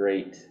another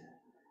great,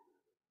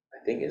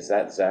 I think, is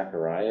that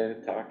Zechariah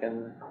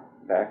talking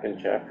back in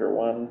chapter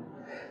 1?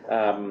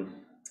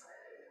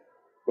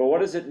 But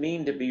what does it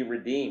mean to be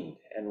redeemed?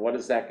 And what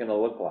is that going to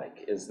look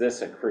like? Is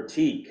this a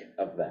critique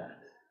of that?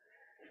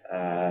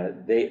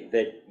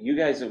 That you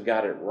guys have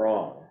got it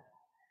wrong.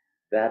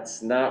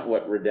 That's not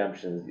what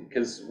redemption is.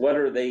 Because what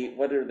are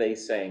they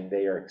saying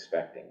they are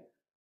expecting?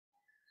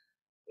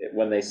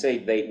 When they say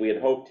we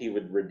had hoped he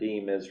would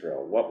redeem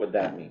Israel, what would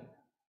that mean?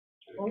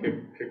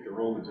 Kick the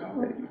Romans out.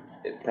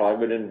 It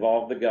probably would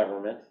involve the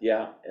government,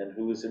 yeah, and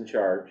who's in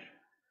charge,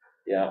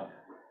 yeah.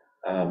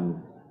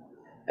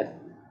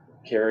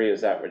 Carrie, is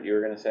that what you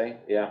were going to say?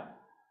 Yeah,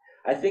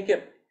 I think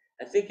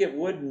it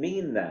would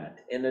mean that,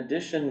 in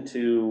addition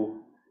to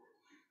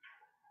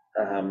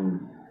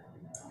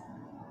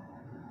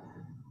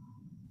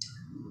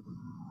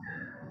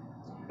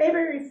Maybe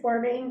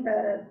reforming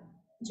the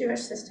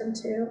Jewish system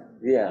too.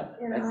 Yeah,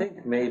 You I know?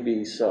 think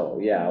maybe so.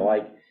 Yeah,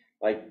 like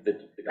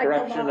the the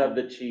corruption law. of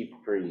the chief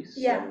priests.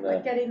 Yeah, and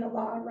like getting the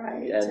law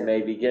right. and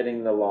maybe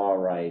getting the law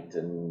right,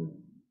 and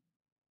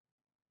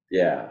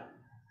yeah,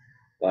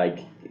 like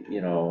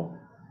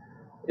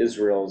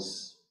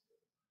Israel's,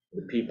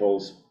 the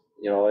people's,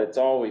 it's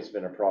always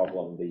been a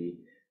problem, the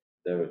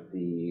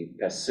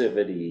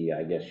passivity,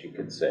 I guess you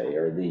could say,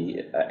 or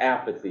the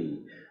apathy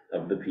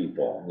of the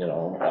people.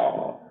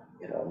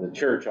 The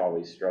church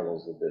always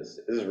struggles with this.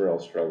 Israel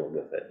struggled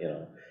with it.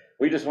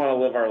 We just want to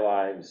live our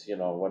lives,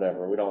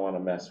 whatever. We don't want to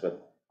mess with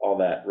all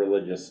that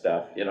religious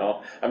stuff.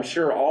 I'm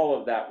sure all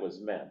of that was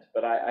meant,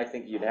 but I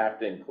think you'd have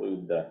to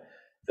include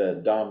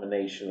the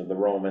domination of the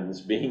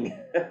Romans being,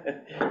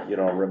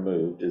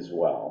 removed as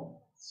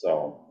well.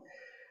 So,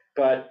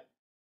 but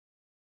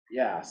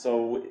yeah,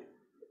 so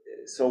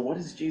what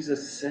is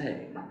Jesus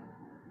saying?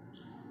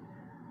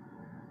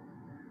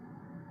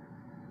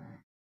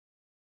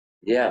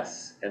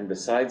 Yes, and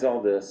besides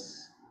all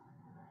this,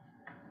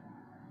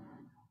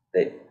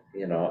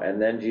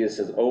 and then Jesus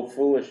says, "O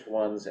foolish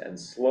ones and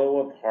slow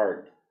of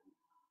heart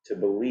to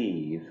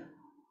believe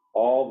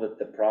all that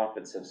the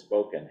prophets have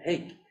spoken."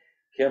 Hey,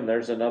 Kim,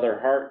 there's another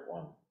heart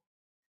one.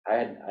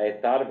 I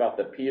had thought about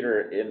the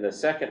Peter in the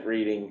second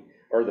reading,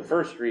 or the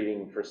first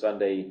reading for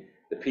Sunday,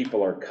 the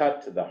people are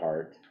cut to the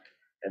heart,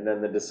 and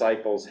then the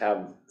disciples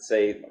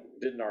say,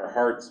 "Didn't our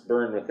hearts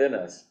burn within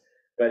us?"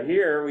 But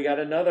here we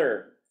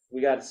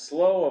got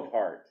slow of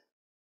heart.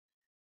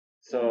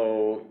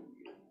 So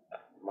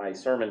my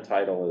sermon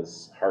title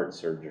is Heart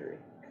Surgery.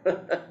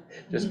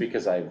 just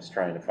because I was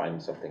trying to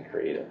find something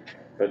creative.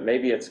 But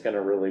maybe it's going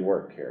to really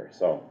work here.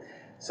 So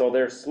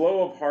they're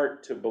slow of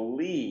heart to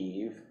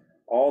believe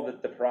all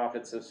that the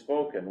prophets have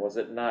spoken. Was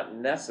it not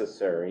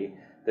necessary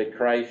that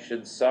Christ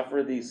should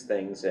suffer these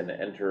things and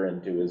enter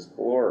into his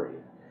glory?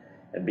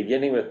 And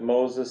beginning with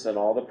Moses and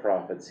all the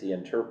prophets, he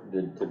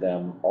interpreted to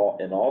them all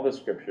in all the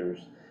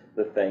scriptures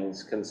the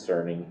things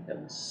concerning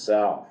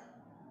himself.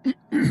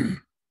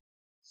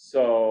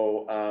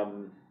 So,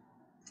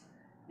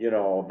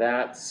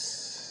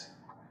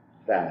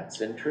 that's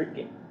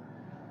intriguing.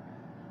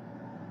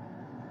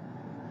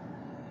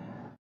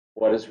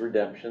 What does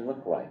redemption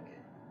look like?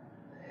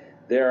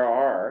 There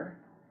are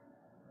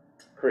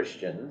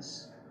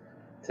Christians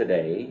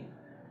today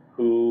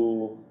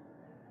who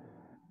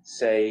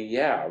say,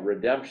 yeah,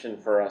 redemption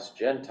for us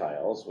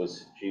Gentiles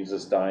was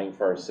Jesus dying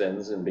for our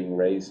sins and being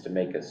raised to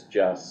make us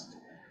just,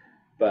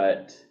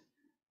 but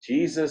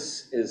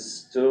Jesus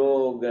is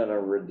still gonna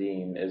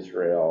redeem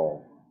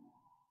Israel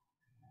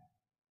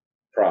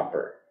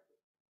proper,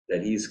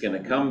 that he's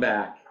gonna come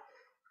back,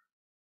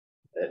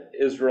 that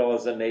Israel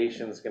as a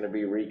nation is gonna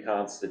be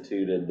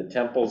reconstituted, the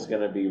temple's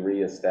gonna be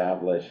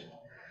reestablished,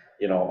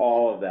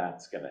 all of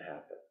that's gonna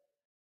happen.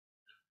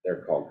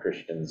 They're called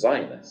Christian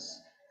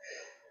Zionists.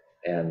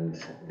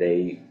 And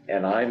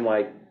I'm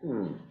like,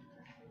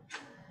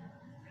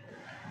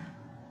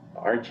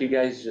 aren't you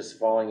guys just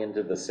falling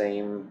into the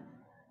same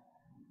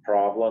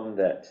problem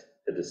that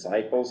the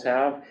disciples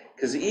have?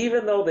 Because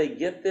even though they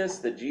get this,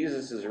 that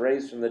Jesus is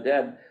raised from the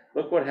dead,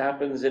 look what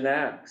happens in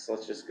Acts.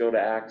 Let's just go to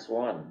Acts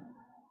 1.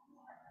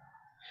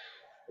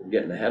 We're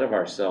getting ahead of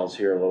ourselves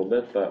here a little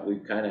bit, but we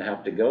kind of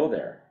have to go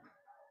there.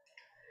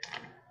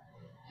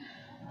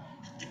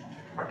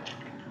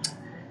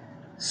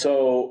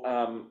 So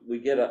we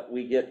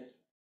get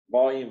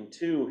volume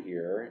 2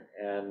 here,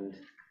 and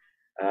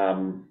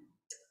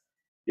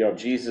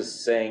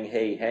Jesus saying,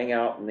 hey, hang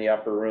out in the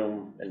upper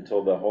room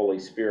until the Holy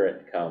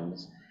Spirit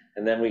comes.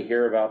 And then we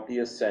hear about the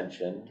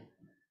ascension.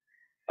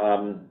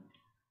 And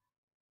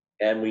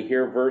we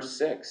hear verse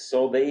 6.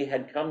 So they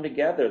had come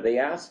together. They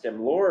asked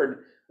him,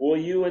 Lord, will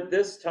you at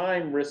this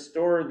time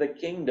restore the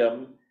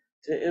kingdom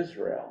to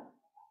Israel?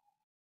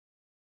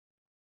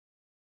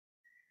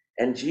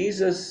 And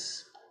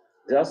Jesus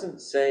doesn't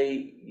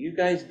say, you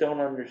guys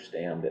don't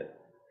understand it.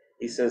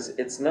 He says,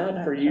 it's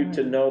not for you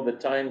to know the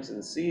times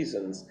and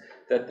seasons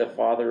that the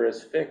Father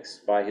has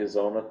fixed by his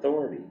own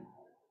authority.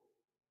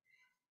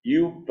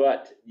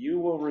 But you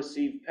will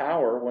receive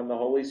power when the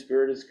Holy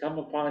Spirit has come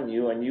upon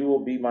you, and you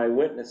will be my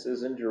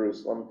witnesses in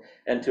Jerusalem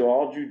and to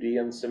all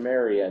Judea and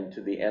Samaria and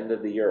to the end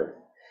of the earth.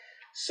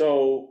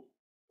 So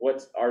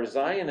what our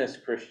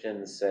Zionist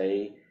Christians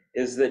say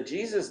is that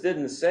Jesus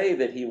didn't say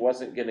that he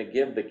wasn't going to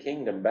give the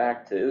kingdom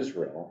back to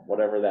Israel,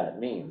 whatever that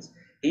means.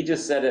 He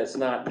just said it's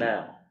not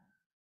now.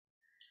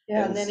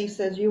 Yeah, and then he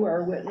says, you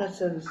are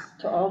witnesses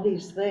to all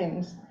these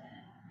things.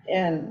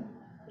 And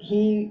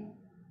he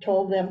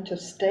told them to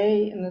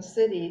stay in the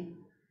city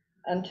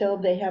until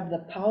they have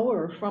the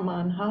power from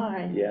on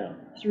high. Yeah.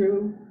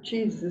 Through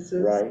Jesus'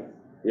 right.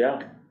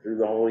 Yeah, through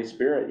the Holy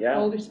Spirit. Yeah.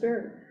 Holy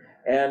Spirit.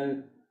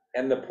 And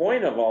the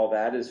point of all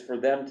that is for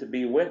them to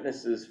be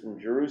witnesses from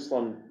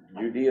Jerusalem,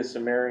 Judea,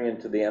 Samaria,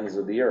 and to the ends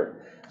of the earth.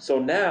 So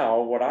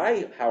now,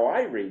 how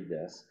I read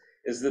this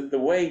is that the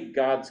way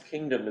God's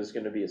kingdom is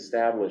going to be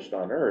established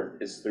on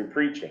earth is through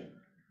preaching,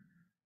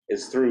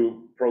 is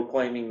through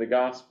proclaiming the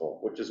gospel,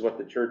 which is what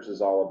the church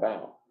is all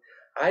about.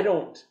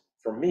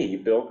 For me,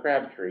 Bill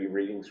Crabtree,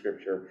 reading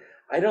scripture,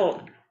 I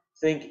don't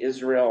think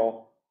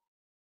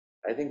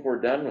I think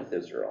we're done with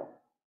Israel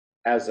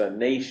as a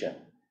nation.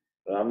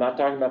 But I'm not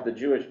talking about the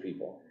Jewish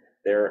people.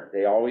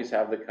 They always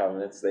have the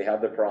covenants, they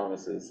have the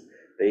promises,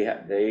 they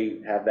have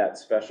that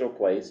special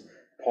place.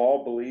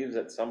 Paul believes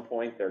at some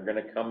point they're going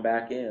to come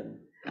back in.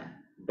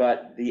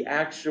 But the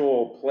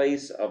actual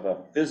place of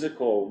a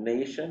physical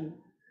nation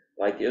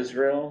like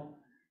Israel,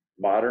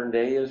 modern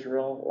day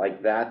Israel,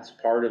 like that's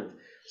part of,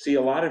 see,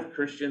 a lot of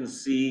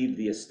Christians see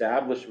the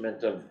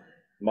establishment of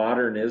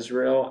modern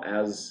Israel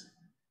as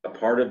a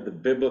part of the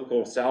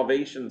biblical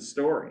salvation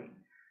story.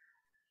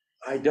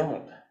 I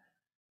don't.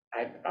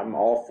 I'm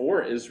all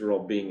for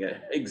Israel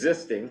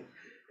existing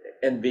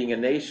and being a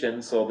nation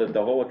so that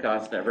the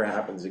Holocaust never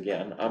happens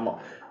again.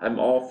 I'm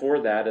all for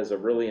that as a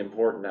really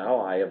important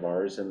ally of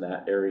ours in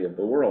that area of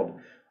the world.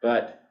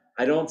 But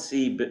I don't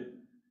see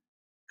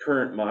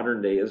current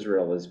modern day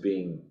Israel as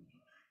being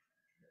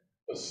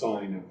A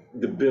sign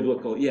of the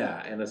biblical,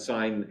 and a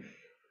sign.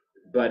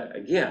 But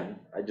again,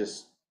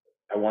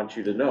 I want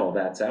you to know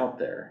that's out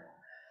there.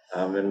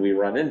 And we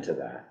run into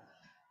that.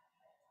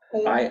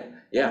 They aren't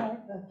Yeah,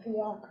 a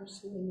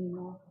theocracy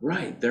anymore.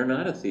 right. They're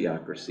not a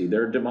theocracy.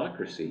 They're a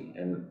democracy,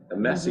 and a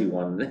messy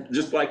one,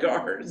 just like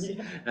ours.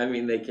 Yeah. I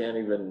mean, they can't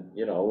even,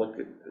 look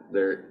at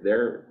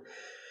they're.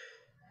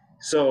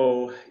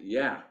 So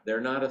yeah,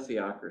 they're not a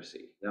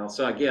theocracy. Now,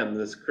 so again,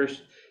 this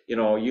Christian,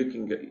 you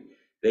can go.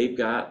 They've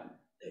got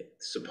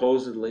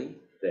supposedly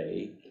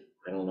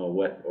I don't know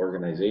what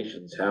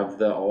organizations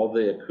have all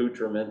the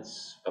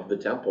accoutrements of the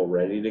temple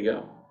ready to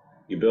go.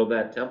 You build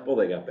that temple,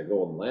 they got the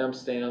golden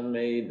lampstand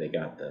made, they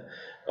got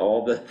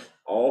all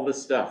the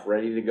stuff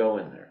ready to go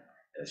in there.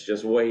 It's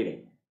just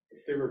waiting.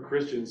 If they were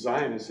Christian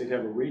Zionists, they'd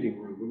have a reading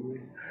room,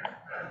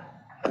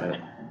 wouldn't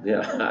they? Yeah,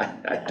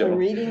 I A don't,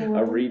 reading a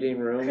room? reading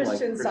room like,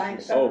 Christian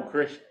Science. oh,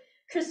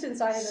 Christian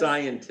Scientists.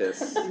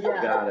 scientists,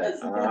 Yeah. got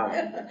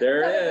it.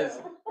 There it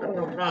is.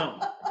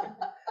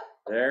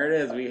 There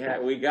it is,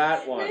 we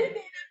got one.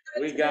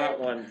 We got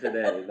one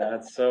today.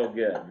 That's so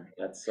good.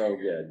 That's so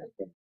good.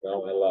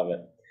 Oh, I love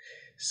it.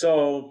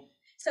 So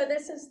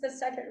this is the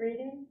second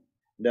reading?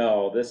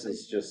 no, this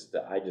is just,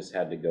 I just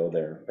had to go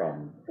there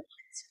from,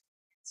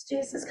 It's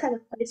Jesus kind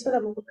of plays with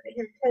them a little bit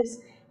here, because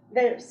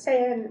they're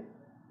saying,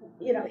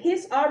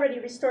 he's already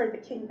restored the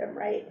kingdom,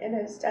 right, in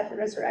his death and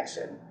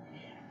resurrection.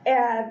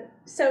 And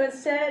so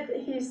instead,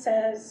 he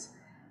says,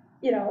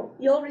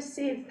 you'll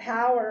receive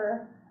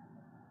power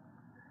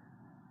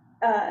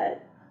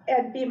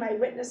and be my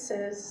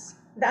witnesses.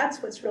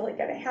 That's what's really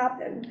gonna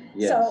happen.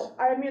 Yes. So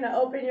I'm gonna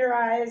open your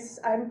eyes,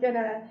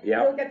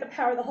 you'll get the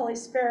power of the Holy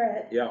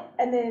Spirit, yeah,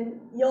 and then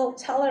you'll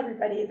tell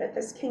everybody that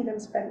this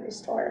kingdom's been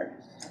restored,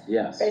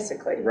 yes,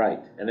 basically.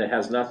 right. And it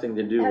has nothing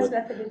to It do has with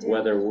nothing to do with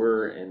whether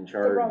we're in the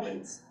charge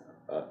Romans.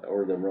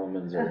 or the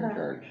Romans are in Uh-huh.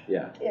 charge.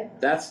 Yeah, Yeah.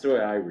 that's the way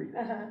I read it.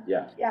 Uh-huh.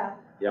 Yeah, Yeah,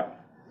 yeah.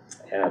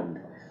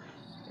 And,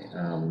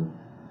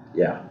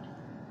 yeah.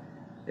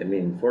 I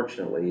mean,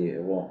 fortunately,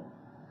 it won't,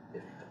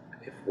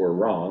 if we're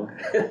wrong,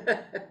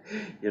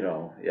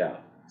 yeah,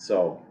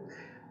 so,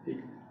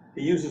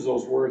 He uses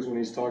those words when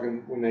he's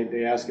talking, when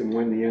they ask him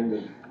when the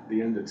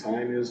end of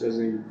time is, as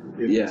he,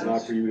 if it's not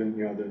Yes. for you, then,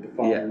 the Yeah.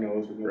 Father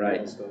knows, but nobody Right.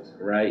 else does.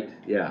 right,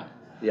 yeah,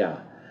 yeah.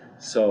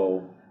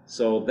 So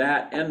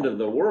that end of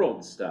the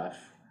world stuff,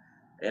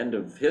 end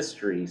of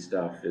history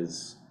stuff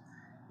is,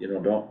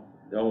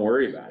 don't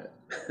worry about it.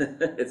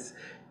 It's,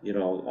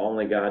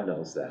 only God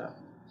knows that.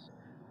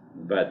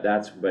 But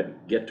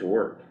get to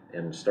work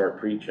and start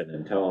preaching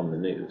and telling the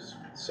news.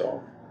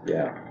 So,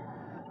 yeah.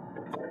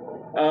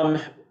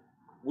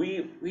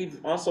 We've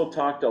also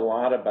talked a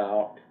lot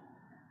about,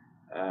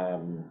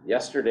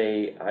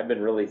 yesterday, I've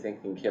been really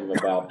thinking, Kim,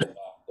 about the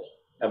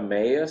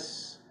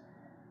Emmaus.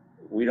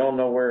 We don't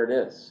know where it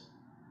is.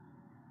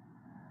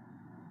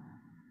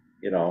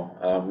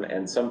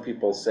 And some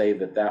people say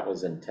that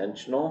was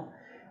intentional,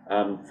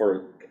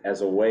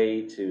 as a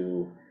way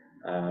to,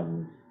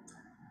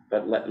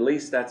 but at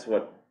least that's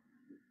what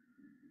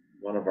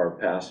one of our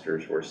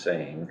pastors were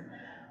saying.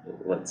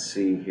 Let's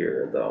see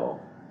here, though.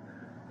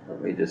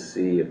 Let me just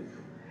see if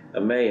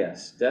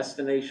Emmaus,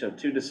 destination of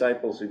two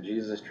disciples who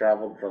Jesus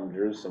traveled from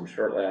Jerusalem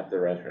shortly after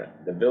the resurrection.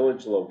 The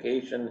village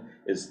location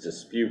is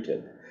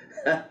disputed.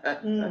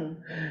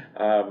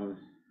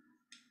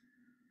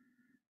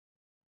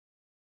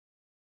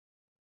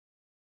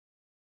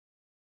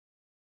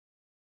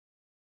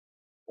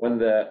 When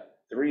the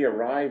three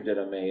arrived at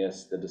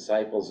Emmaus, the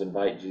disciples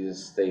invite Jesus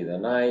to stay the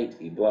night.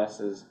 He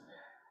blesses,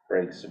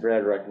 breaks the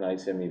bread,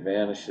 recognizes him, he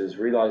vanishes,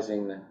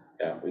 realizing,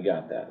 yeah, we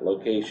got that.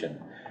 Location.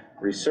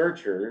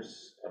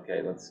 Researchers,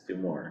 okay, let's do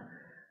more.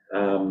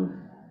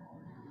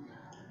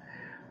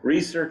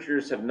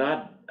 Researchers have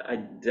not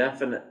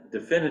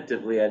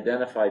definitively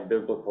identified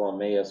biblical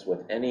Emmaus with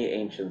any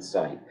ancient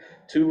site.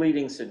 Two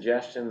leading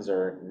suggestions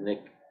are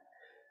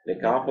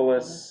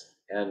Nicopolis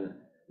and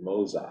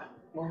Moza.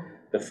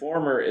 The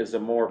former is a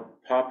more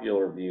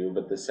popular view,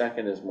 but the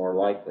second is more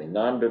likely.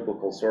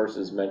 Non-biblical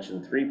sources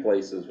mention three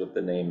places with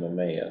the name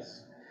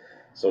Emmaus.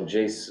 So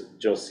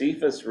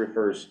Josephus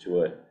refers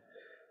to it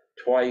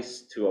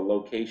twice to a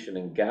location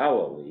in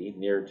Galilee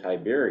near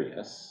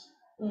Tiberias.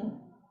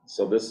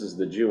 So this is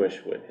the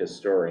Jewish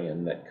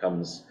historian that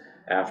comes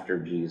after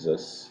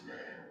Jesus.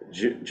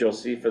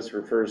 Josephus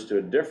refers to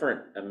a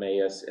different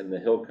Emmaus in the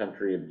hill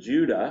country of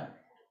Judah.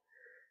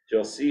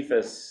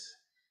 Josephus,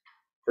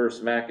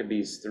 1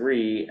 Maccabees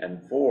 3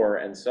 and 4,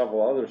 and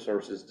several other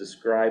sources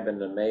describe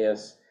an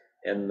Emmaus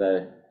in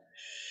the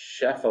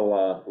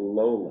Shephelah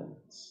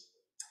lowlands.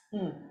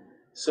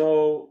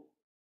 So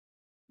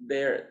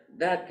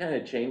that kind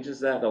of changes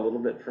that a little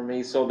bit for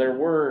me. So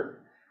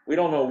we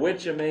don't know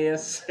which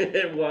Emmaus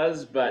it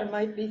was, but There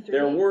might be three.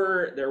 there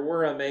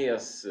were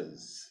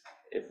Emmauses,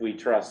 if we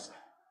trust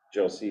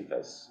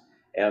Josephus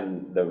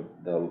and the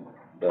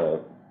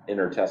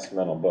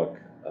intertestamental book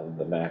of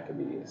the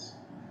Maccabees.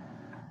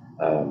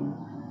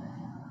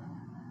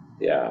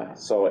 Yeah,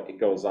 so it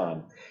goes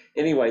on.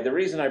 Anyway, the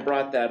reason I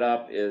brought that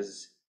up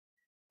is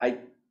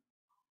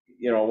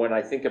when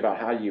I think about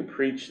how you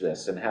preach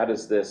this and how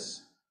does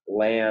this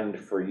land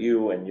for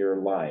you and your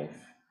life,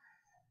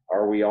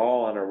 are we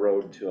all on a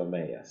road to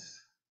Emmaus?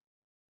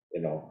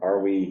 Are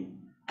we,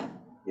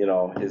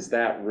 is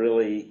that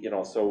really,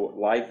 so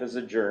life is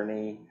a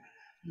journey.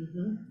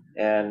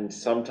 And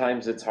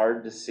sometimes it's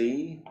hard to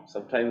see.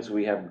 Sometimes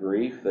we have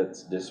grief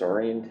that's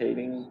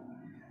disorientating.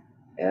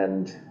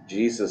 And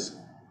Jesus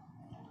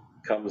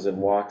comes and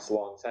walks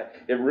alongside.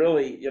 It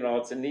really,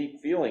 it's a neat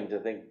feeling to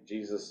think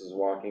Jesus is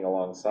walking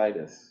alongside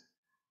us.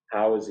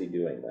 How is he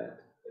doing that?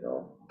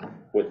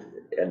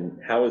 And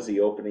how is he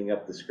opening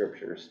up the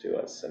scriptures to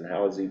us? And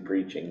how is he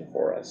preaching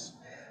for us?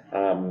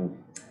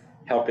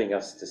 helping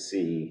us to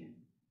see,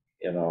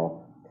 you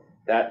know,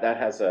 that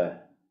has a,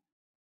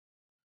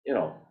 you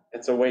know,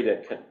 it's a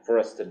way for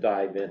us to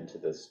dive into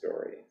this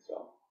story,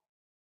 so.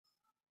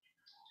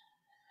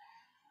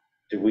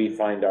 Do we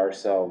find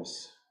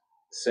ourselves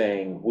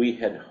saying, we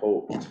had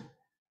hoped,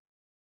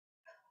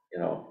 you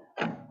know,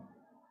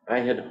 I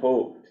had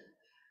hoped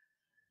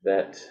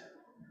that,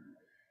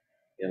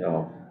 you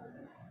know,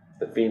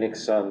 the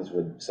Phoenix Suns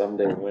would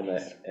someday win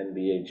an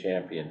NBA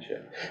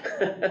championship.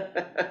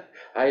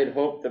 I had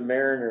hoped the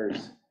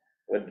Mariners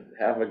would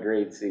have a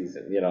great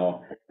season, you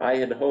know. I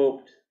had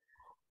hoped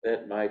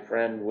that my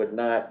friend would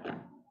not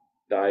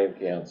die of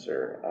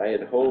cancer. I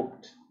had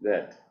hoped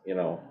that, you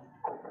know,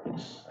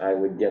 I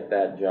would get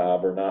that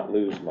job or not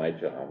lose my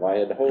job. I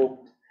had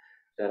hoped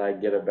that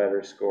I'd get a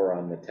better score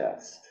on the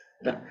test.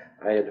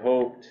 I had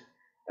hoped,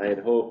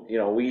 you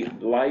know,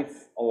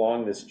 life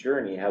along this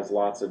journey has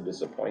lots of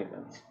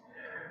disappointments.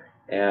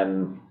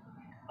 And,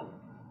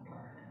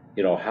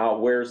 you know,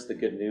 where's the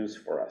good news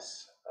for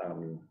us?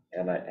 And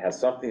it has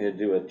something to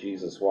do with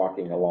Jesus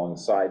walking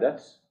alongside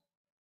us,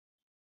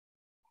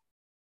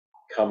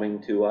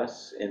 coming to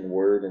us in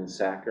word and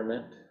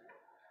sacrament,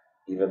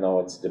 even though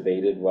it's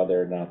debated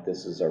whether or not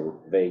this is a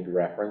vague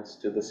reference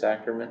to the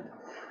sacrament.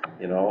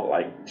 You know,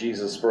 like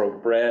Jesus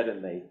broke bread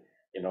and they,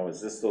 you know,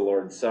 is this the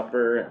Lord's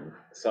Supper? And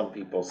some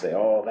people say,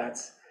 oh,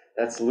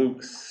 that's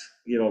Luke's,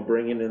 you know,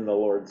 bringing in the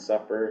Lord's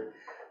Supper.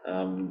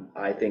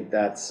 I think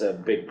that's a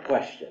big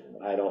question.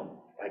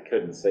 I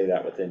couldn't say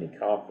that with any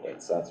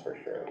confidence, that's for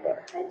sure.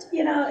 But And,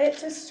 you know, it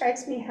just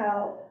strikes me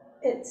how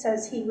it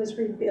says he was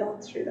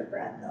revealed through the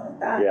bread,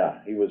 though. yeah,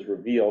 he was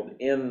revealed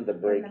in the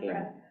breaking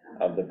bread.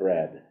 of the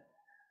bread,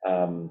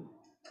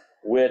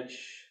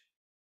 which,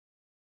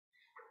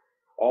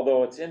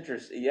 although it's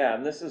interesting, yeah,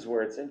 and this is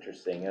where it's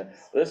interesting.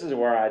 This is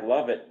where I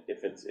love it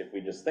if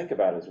we just think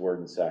about his word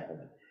and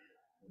sacrament.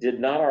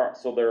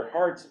 So their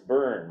hearts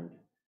burned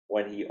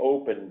when he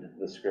opened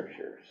the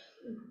scriptures.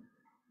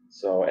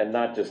 So, and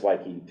not just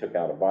like he took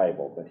out a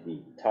Bible, but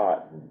he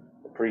taught and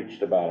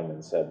preached about him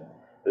and said,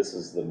 this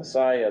is the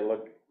Messiah.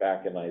 Look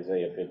back in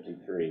Isaiah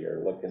 53,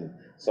 or look in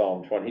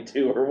Psalm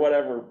 22, or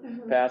whatever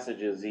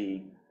passages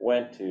he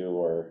went to,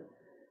 or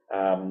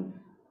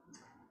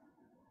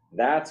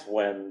that's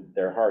when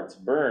their hearts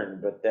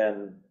burned. But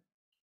then,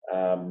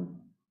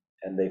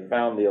 and they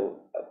found you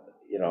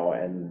know,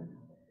 and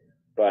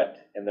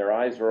their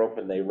eyes were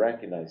open, they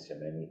recognized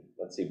him. And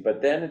let's see,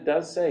 but then it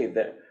does say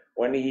that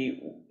when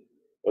he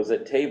was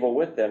at table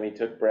with them, he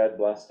took bread,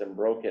 blessed and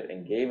broke it,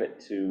 and gave it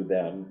to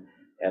them,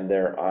 and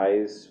their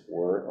eyes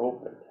were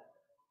opened.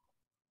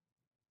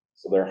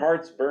 So their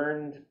hearts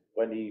burned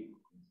when he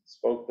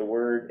spoke the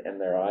word, and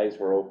their eyes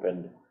were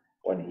opened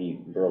when he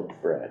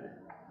broke bread.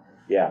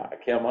 Yeah,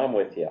 Kim, I'm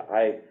with you.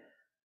 I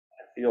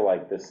feel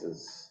like this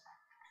is...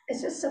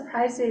 It's just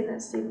surprising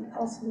that Stephen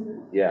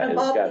Paulson, yeah, of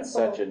it's all got people,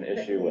 such an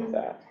issue with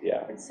that.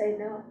 Yeah, would say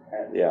no.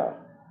 yeah,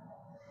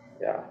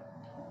 yeah.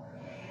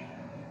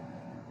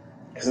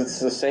 Because it's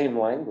the same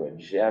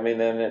language. Yeah, I mean,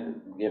 then it,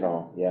 you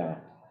know, yeah.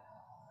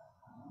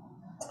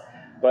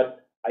 But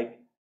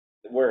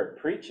where it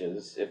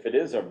preaches, if it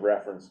is a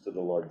reference to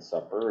the Lord's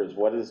Supper, is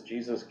what does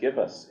Jesus give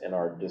us in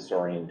our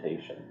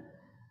disorientation?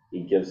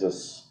 He gives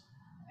us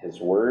his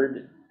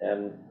word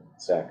and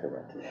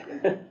sacrament.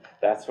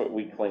 That's what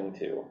we cling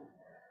to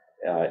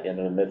in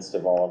the midst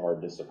of all of our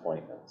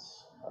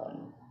disappointments.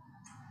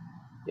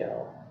 You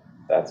know,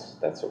 that's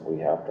what we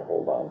have to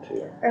hold on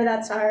to. Or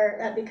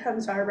that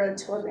becomes our road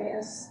to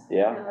Emmaus.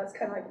 Yeah. You know, that's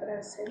kind of like what I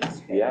was saying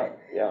yesterday. Yeah,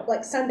 yeah.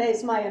 Like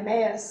Sunday's my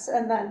Emmaus,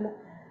 and then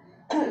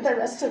the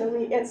rest of the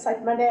week, it's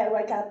like Monday I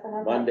wake up and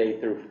I'm Monday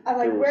through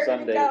where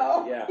Sunday. did it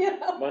go? Yeah. You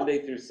know?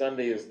 Monday through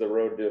Sunday is the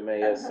road to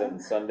Emmaus, and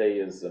Sunday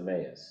is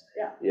Emmaus.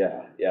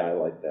 Yeah. Yeah, I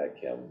like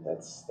that, Kim.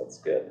 That's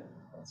good.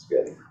 That's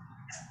good.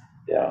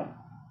 Yeah.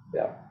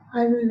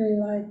 I really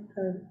like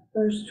the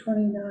verse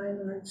 29,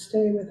 where it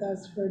stay with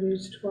us, for it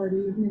is toward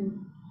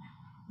evening.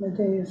 The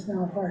day is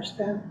now far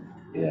spent.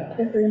 Yeah.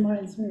 It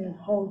reminds me of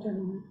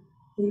Holden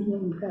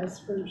evening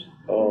vespers.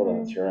 Oh,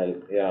 that's right.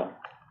 Yeah.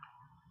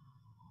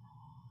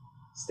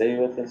 Stay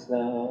with us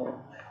now,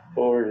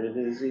 for it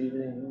is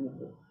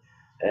evening,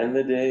 and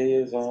the day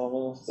is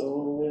almost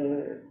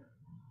over.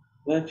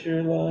 Let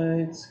your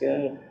light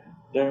scatter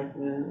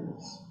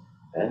darkness,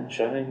 and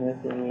shine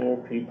within your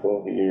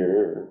people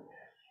here.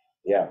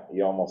 Yeah,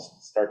 you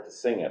almost start to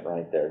sing it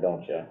right there,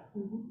 don't you?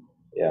 Mhm.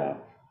 Yeah.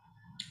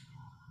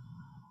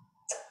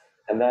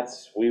 And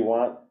we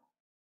want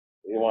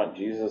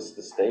Jesus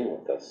to stay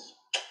with us.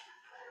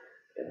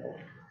 You know,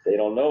 they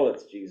don't know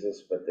it's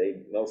Jesus, but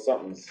they know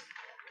something's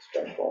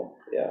special.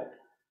 Yeah.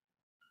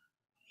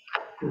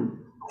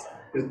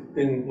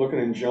 In looking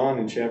in John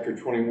in chapter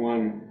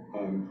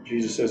 21,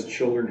 Jesus says,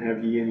 children,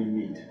 have ye any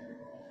meat?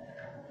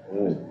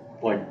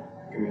 Like,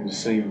 I mean, the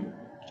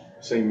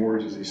same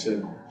words as he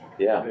said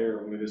there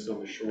when it is on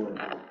the shore of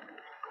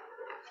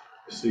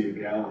the Sea of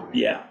Galilee.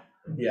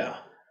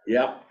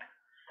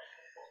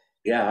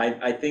 Yeah,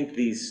 I think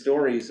these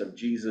stories of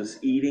Jesus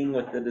eating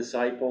with the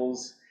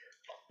disciples,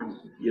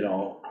 you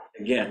know,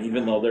 again,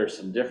 even though there's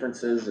some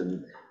differences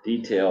and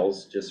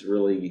details, just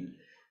really,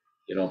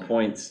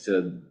 points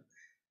to,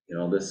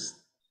 this,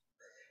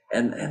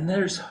 and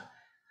there's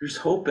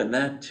hope in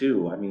that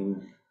too. I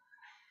mean,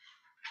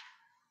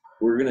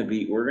 we're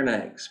gonna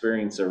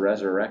experience a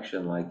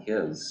resurrection like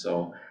his,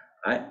 so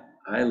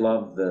I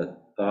love the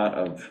thought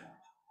of,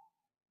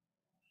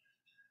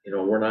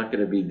 we're not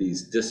gonna be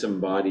these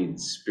disembodied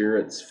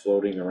spirits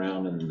floating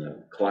around in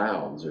the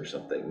clouds or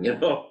something,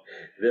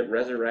 that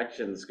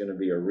resurrection's gonna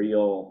be a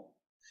real,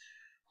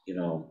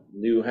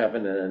 new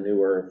heaven and a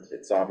new earth.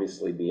 It's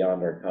obviously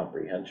beyond our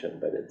comprehension,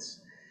 but it's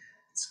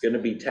gonna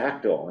be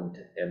tactile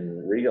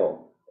and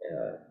real.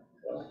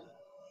 Well,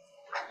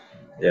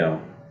 yeah.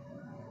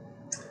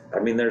 I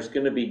mean, there's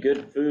gonna be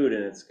good food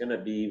and it's gonna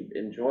be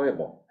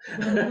enjoyable.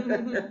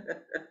 Won't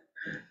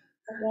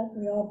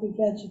we all be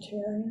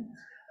vegetarians?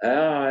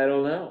 I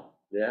don't know.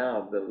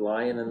 Yeah, the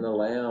lion and the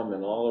lamb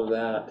and all of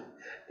that.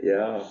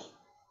 Yeah.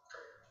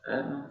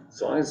 As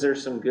long as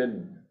there's some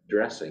good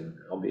dressing,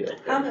 I'll be okay.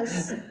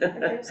 Hummus. If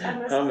there's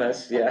hummus.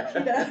 Hummus, yeah.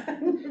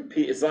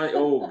 It's like,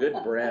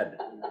 good bread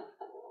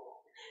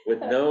with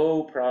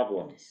no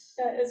problems.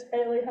 That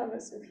Israeli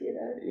hummus and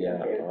pita.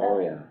 Yeah, oh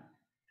yeah.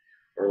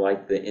 Or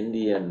like the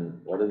Indian,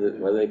 what do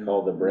they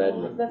call the bread?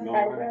 The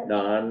fried bread.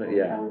 Naan,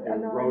 yeah.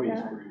 Roti's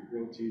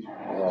real cheese.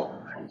 Oh,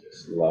 I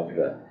just love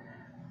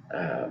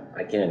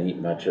I can't eat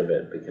much of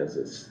it because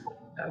it's,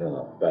 I don't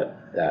know, but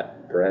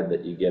that bread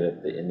that you get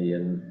at the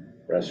Indian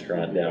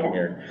restaurant down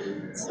here,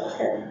 It's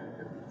okay.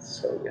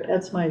 so good.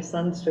 That's my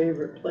son's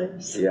favorite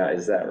place. Yeah,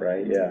 is that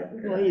right? Yeah,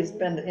 Well, he's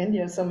been to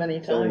India so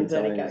many So many times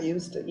that he got times.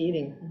 used to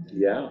eating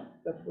yeah.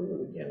 the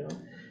food,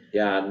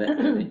 Yeah, and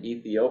in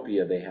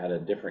Ethiopia, they had a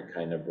different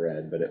kind of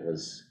bread, but it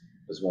was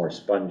more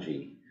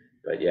spongy.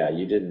 But yeah,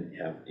 you didn't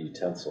have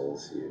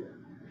utensils,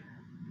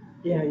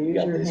 Yeah, you use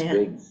got your these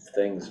big hands.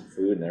 things of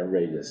food and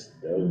everybody just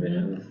dove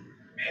in.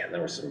 Man,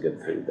 there was some good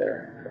food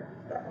there.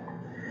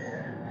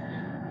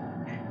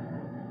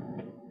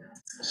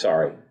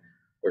 Sorry,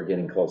 we're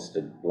getting close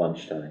to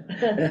lunchtime.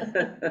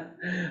 So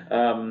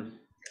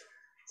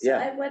Yeah.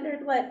 I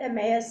wondered what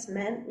Emmaus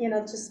meant,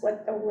 just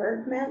what the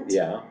word meant.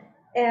 Yeah,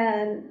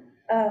 And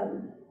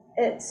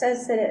it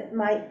says that it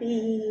might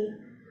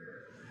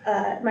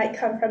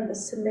come from the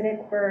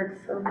Semitic word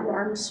for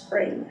warm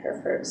spring,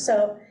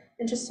 so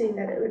interesting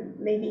that it would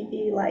maybe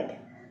be like,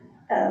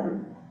 I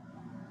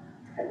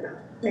don't know,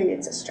 maybe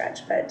it's a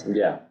stretch, but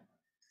yeah.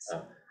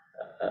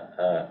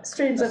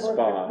 streams A of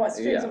spa, water,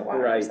 streams of yeah, water.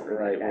 or right, something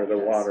right, like where that, the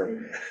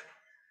water,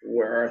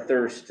 where our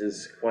thirst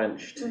is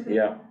quenched, Mhm.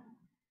 yeah.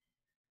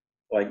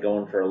 Like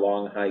going for a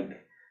long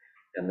hike,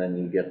 and then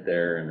you get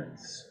there and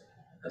it's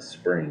a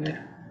spring.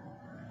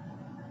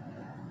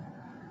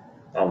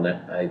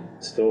 I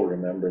still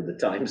remember the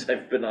times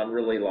I've been on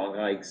really long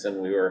hikes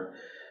and we were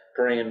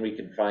praying we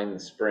could find the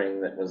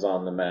spring that was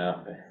on the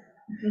map.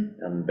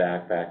 And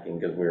backpacking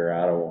because we were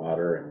out of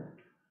water,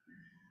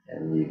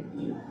 and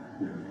you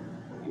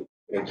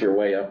make your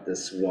way up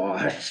this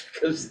wash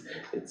because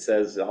it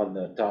says on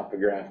the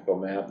topographical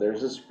map,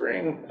 there's a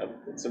spring.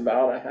 It's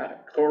about a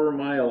quarter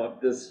mile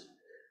up this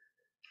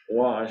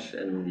wash,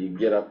 and you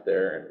get up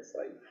there and it's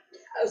like,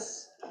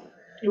 yes.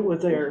 It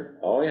was there.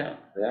 Oh yeah,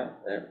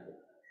 there.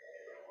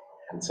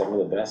 And some of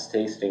the best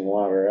tasting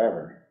water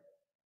ever.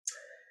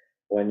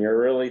 When you're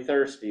really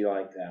thirsty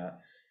like that.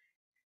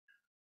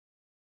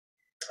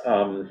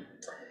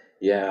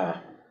 Yeah.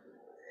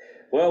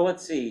 Well,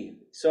 let's see.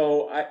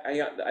 So I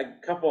got a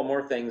couple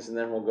more things, and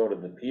then we'll go to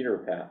the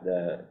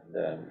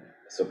the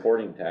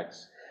supporting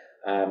text.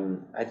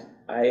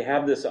 I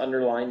have this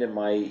underlined in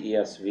my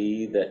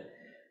ESV that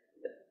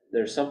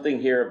there's something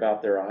here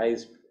about their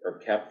eyes are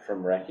kept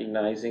from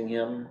recognizing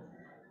him,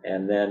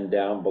 and then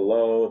down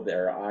below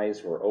their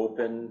eyes were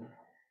opened,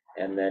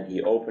 and then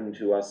he opened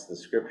to us the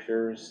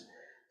scriptures.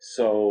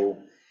 So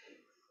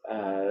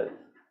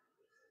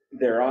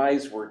their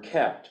eyes were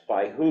kept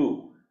by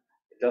who?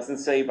 It doesn't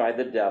say by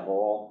the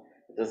devil.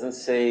 It doesn't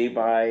say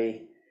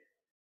by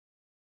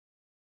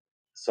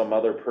some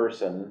other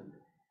person.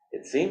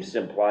 It seems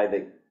to imply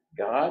that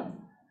God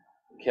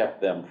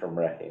kept them from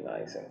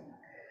recognizing.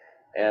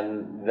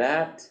 And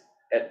that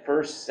at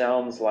first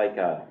sounds like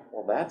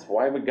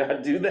why would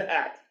God do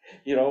that?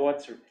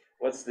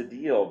 What's the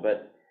deal?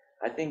 But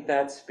I think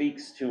that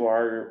speaks to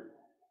our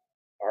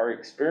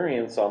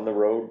experience on the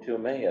road to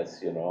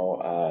Emmaus,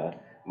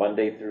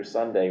 Monday through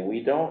Sunday.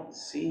 We don't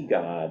see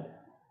God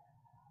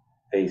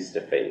face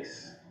to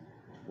face.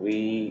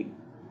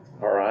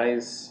 Our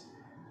eyes,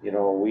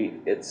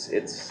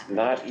 it's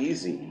not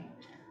easy.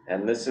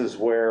 And this is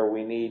where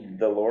we need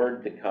the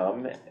Lord to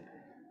come,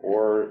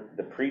 or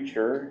the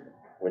preacher,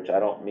 which I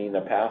don't mean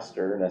a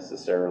pastor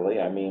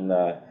necessarily, I mean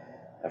a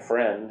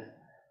friend,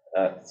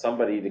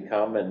 somebody to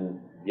come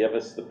and give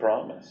us the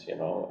promise,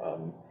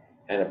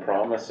 and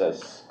promise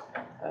us,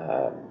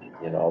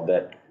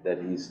 that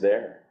he's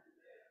there.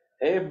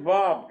 Hey,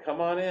 Bob, come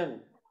on in.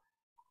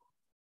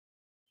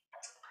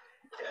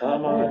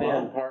 Come on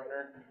in,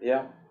 partner.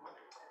 Yeah.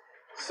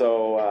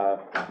 So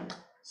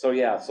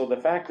the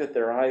fact that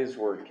their eyes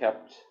were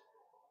kept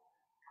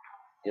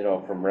you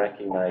know, from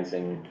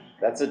recognizing,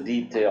 that's a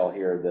detail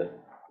here that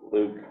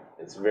Luke,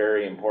 it's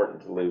very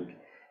important to Luke.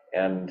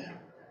 And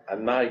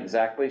I'm not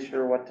exactly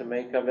sure what to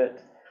make of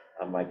it.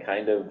 I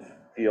kind of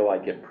feel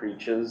like it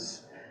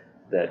preaches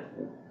that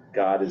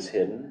God is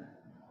hidden.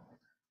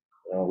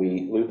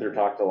 Luther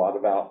talked a lot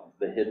about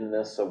the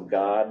hiddenness of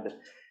God,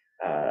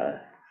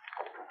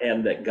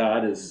 and that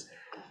God is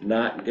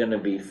not gonna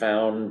be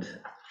found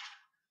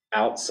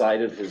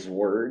outside of his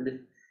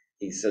word.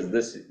 He says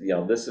this, you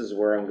know, this is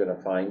where I'm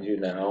gonna find you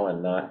now,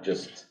 and not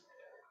just,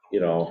 you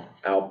know,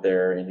 out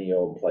there in the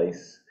old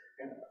place.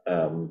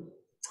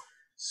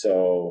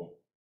 So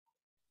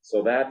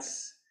that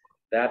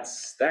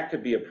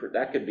could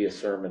be a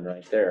sermon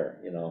right there,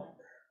 you know.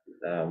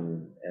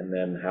 And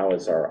then how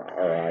is our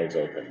eyes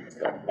open?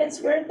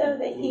 It's weird though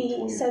that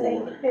he said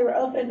they were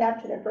opened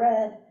after the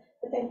bread,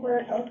 but they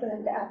weren't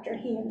opened after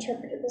he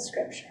interpreted the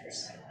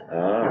scriptures.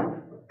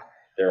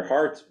 Their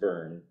hearts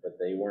burned, but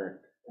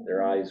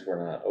their eyes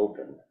were not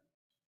opened.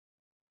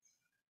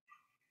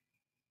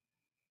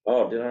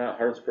 Oh, did our not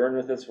hearts burn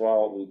with us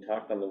while we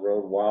talked on the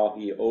road, while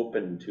he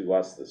opened to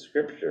us the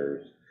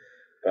scriptures?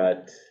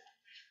 But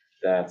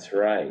that's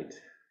right.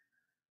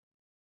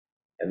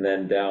 And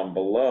then down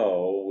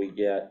below, we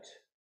get,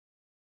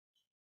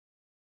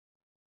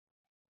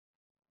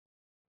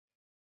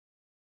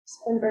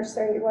 In verse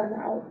 31,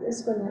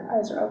 is when their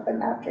eyes are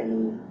opened after he.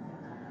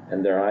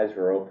 and their eyes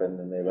were open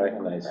and they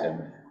recognized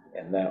him.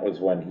 And that was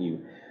when he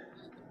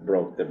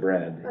broke the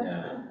bread,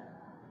 yeah.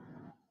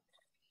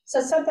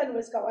 So something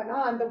was going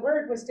on, the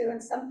word was doing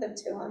something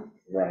to him,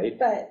 Right,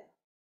 but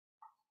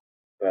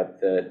but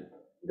the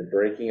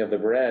breaking of the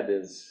bread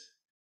is,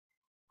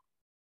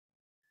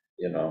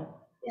 you know,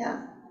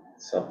 yeah,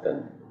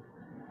 something.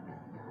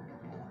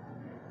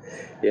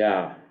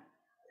 Yeah,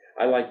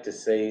 I like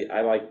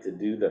to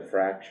do the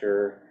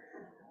fracture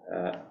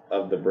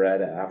of the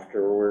bread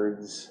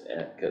afterwards,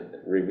 and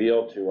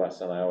reveal to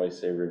us, and I always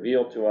say,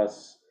 reveal to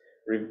us,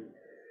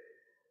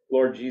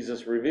 Lord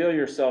Jesus, reveal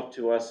yourself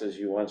to us as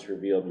you once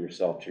revealed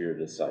yourself to your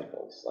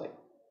disciples. Like,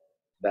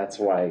 that's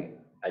why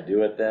I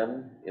do it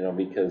then, you know,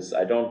 because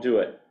I don't do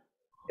it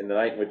in the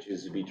night in which he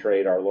was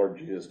betrayed, our Lord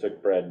Jesus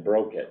took bread,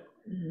 broke it,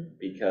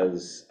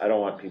 because I don't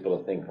want people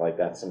to think like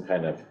that's some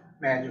kind of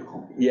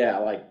magical. yeah,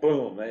 like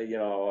boom, you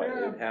know,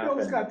 Yeah, it happened.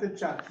 Bill's got the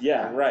chops.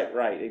 Yeah,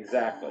 right,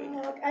 exactly.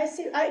 oh, I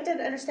see, I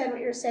didn't understand what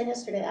you were saying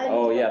yesterday. I need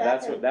Oh to go yeah,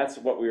 back that's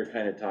what we were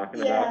kind of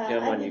talking about,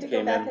 Kim, when you came I need to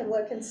go back in. and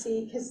look and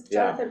see, because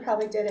Yeah. Jonathan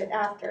probably did it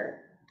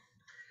after.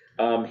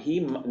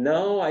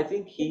 No, I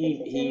think You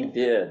think he he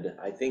did.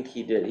 I think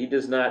he did. He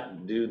does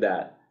not do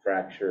that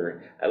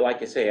fracture.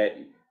 Like I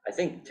say, I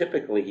think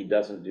typically he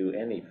doesn't do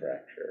any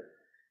fracture.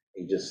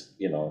 He just,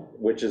 you know,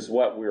 which is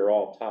what we're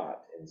all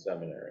taught in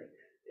seminary.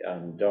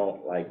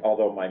 Don't, like,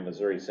 although my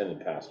Missouri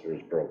Synod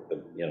pastors broke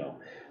the, you know,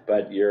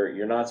 but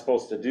you're not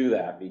supposed to do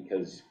that,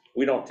 because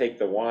we don't take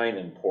the wine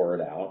and pour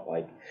it out,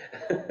 like,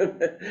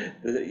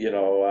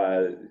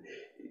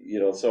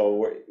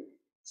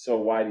 so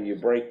why do you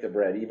break the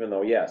bread? Even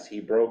though, yes, he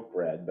broke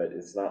bread, but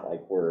it's not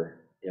like we're,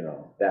 you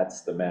know,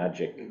 that's the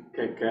magic.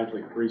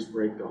 Catholic priests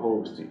break the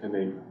host and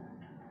they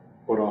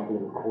put off a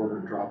little quarter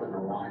and drop it in the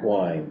wine.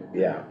 Wine,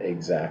 yeah,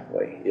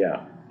 exactly,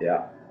 yeah.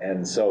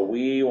 And so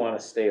we want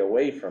to stay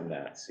away from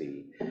that,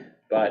 see?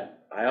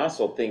 But I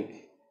also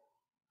think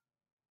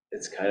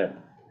it's kind of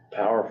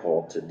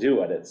powerful to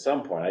do it at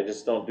some point. I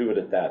just don't do it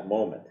at that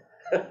moment.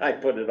 I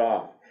put it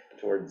off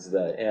towards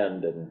the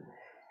end, and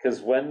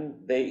because when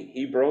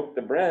he broke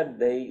the bread,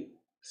 they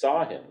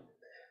saw him.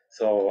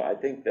 So I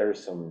think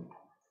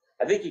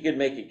I think you could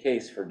make a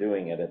case for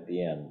doing it at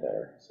the end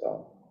there,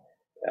 so,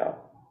 yeah.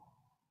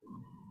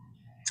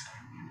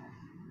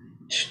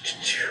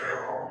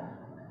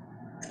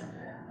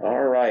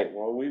 All right,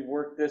 well, we've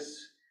worked this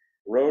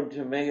road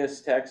to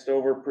Emmaus text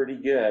over pretty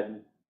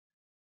good.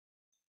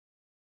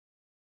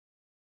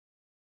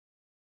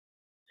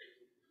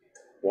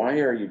 Why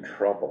are you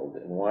troubled,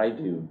 and why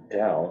do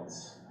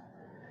doubts?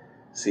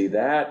 See,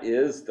 that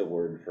is the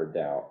word for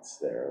doubts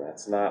there.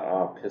 That's not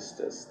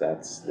apistus,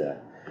 that's the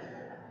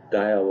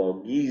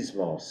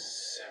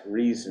dialogismos,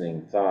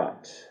 reasoning,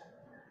 thought.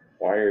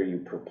 Why are you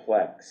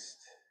perplexed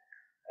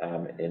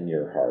in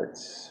your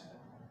hearts?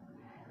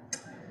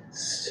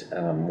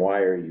 Why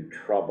are you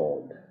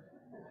troubled?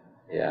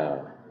 Yeah,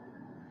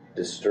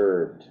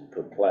 disturbed and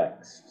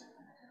perplexed.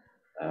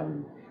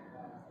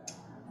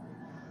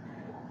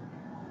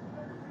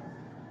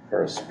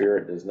 For a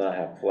spirit does not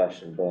have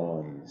flesh and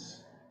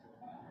bones.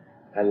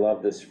 I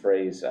love this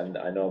phrase, and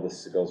I know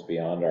this goes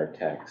beyond our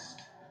text,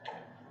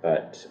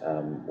 but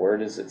where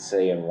does it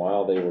say, and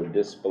while they were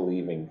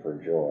disbelieving for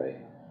joy?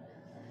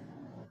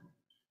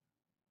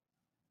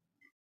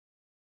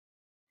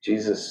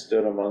 Jesus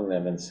stood among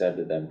them and said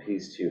to them,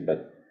 peace to you,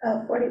 but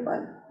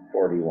 41.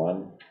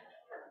 41,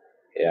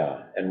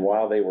 yeah, and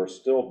while they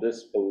still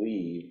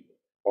disbelieved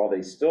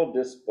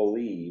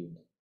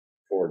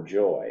for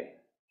joy.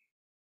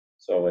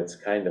 So it's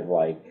kind of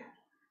like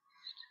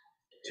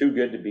too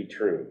good to be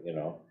true, you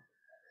know.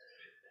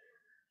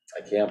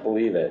 I can't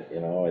believe it, you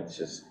know, it's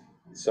just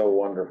so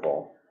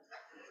wonderful.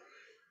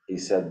 he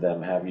said to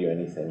them, have you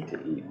anything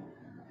to eat?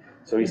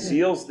 So he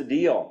seals the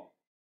deal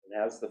and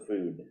has the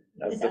food,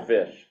 has the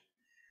fish.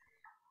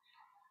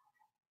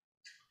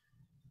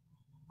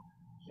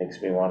 Makes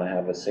me want to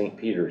have a St.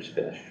 Peter's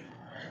fish.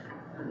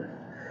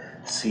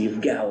 Sea of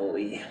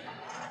Galilee.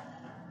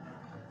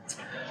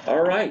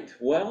 All right,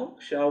 well,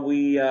 shall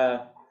we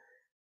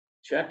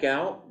check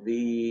out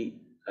the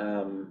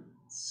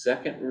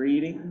second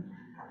reading,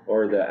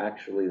 or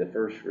actually the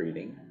first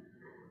reading?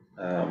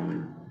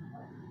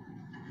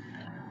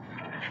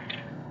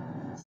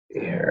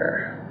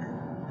 Here.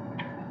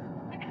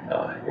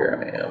 Oh,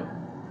 here I am.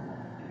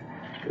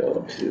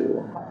 Go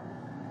to.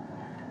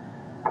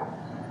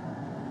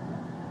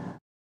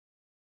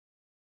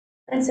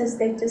 It says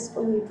they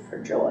disbelieved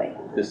for joy.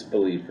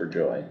 Disbelieve for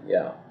joy,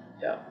 yeah.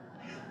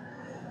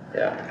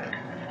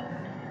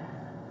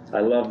 I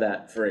love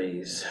that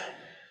phrase.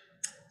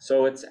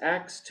 So it's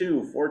Acts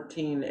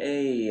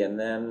 2:14a, and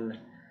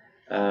then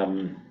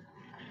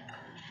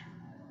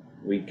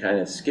we kind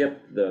of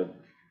skip the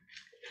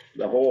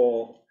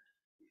whole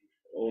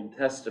Old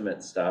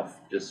Testament stuff,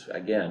 just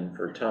again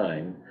for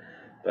time.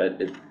 But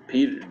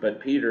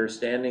Peter,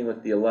 standing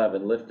with the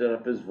 11, lifted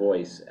up his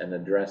voice and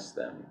addressed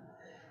them.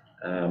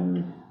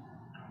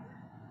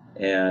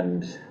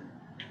 And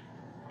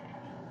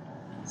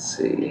let's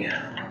see.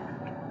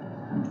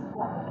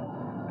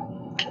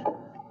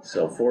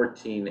 So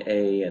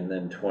 14a and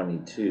then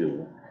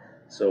 22.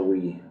 So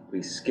we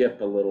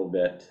skip a little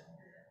bit.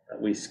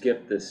 We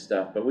skip this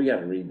stuff, but we got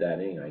to read that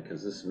anyway,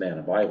 because this is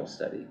a Bible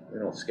study. We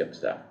don't skip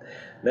stuff.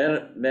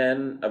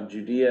 Men of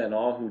Judea and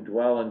all who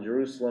dwell in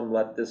Jerusalem,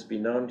 let this be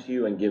known to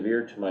you, and give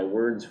ear to my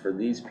words, for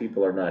these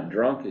people are not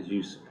drunk, as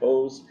you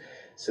suppose,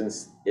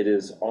 since it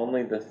is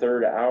only the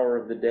third hour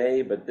of the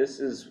day, but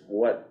this is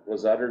what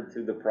was uttered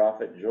through the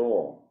prophet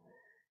Joel.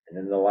 And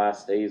in the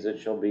last days it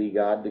shall be,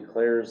 God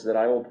declares, that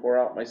I will pour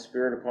out my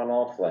spirit upon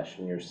all flesh,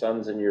 and your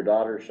sons and your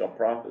daughters shall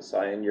prophesy,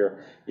 and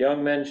your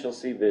young men shall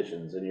see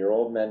visions, and your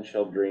old men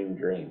shall dream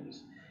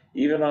dreams.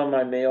 Even on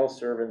my male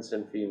servants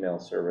and female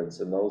servants,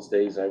 in those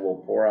days I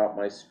will pour out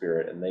my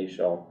spirit, and they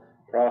shall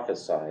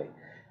prophesy.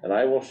 And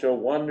I will show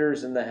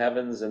wonders in the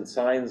heavens and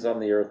signs on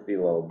the earth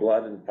below,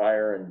 blood and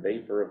fire and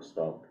vapor of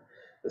smoke.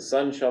 The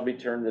sun shall be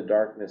turned to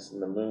darkness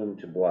and the moon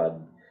to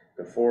blood,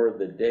 before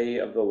the day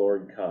of the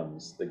Lord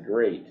comes, the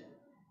great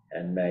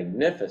and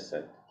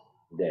magnificent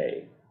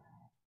day.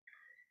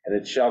 And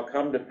it shall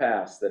come to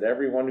pass that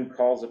everyone who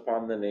calls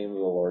upon the name of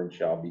the Lord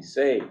shall be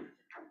saved.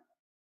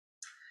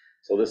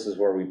 So this is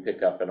where we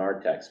pick up in our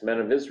text. Men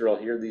of Israel,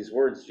 hear these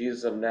words.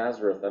 Jesus of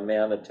Nazareth, a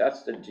man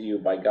attested to you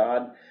by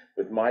God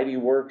with mighty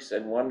works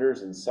and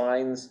wonders and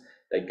signs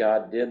that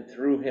God did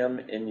through him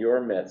in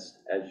your midst,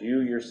 as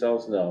you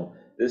yourselves know.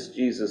 This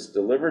Jesus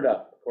delivered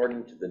up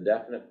according to the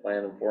definite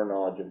plan and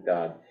foreknowledge of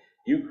God,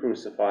 you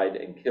crucified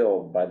and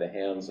killed by the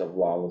hands of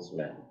lawless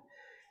men.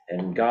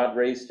 And God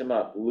raised him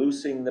up,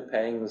 loosing the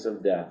pangs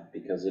of death,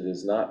 because it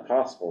is not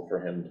possible for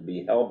him to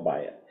be held by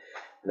it.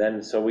 And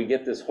then, so we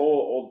get this whole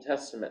Old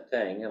Testament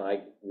thing, and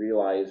I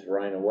realize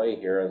right away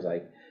here as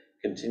I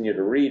continue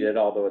to read it,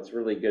 although it's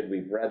really good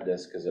we've read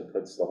this because it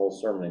puts the whole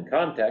sermon in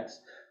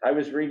context, I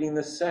was reading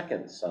the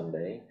second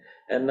Sunday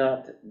and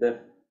not the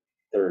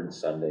third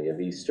Sunday of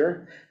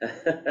Easter.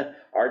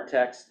 Our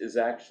text is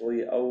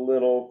actually a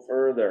little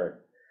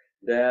further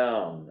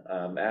down,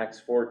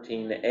 Acts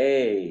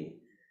 14a,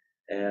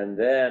 and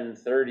then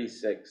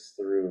 36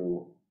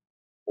 through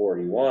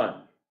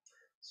 41.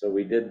 So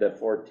we did the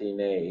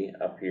 14a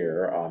up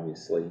here,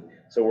 obviously.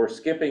 So we're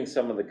skipping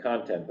some of the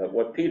content, but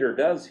what Peter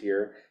does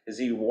here is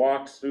he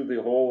walks through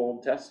the whole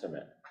Old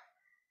Testament.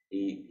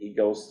 He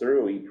goes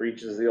through, he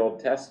preaches the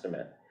Old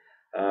Testament.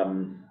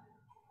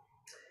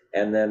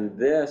 And then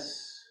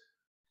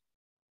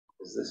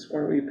is this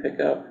where we pick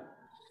up?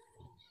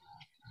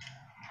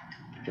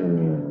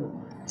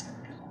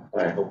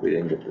 I hope we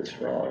didn't get this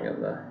wrong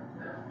in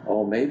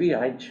oh, maybe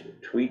I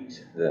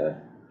tweaked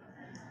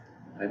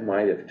I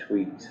might have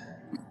tweaked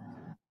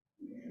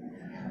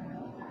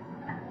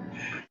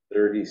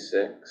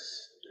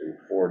 36 through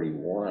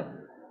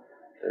 41,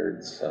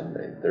 third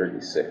Sunday,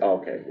 36,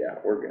 okay, yeah,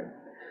 we're good.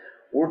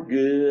 We're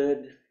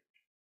good.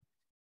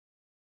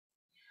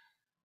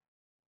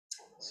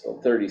 So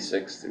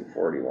 36 through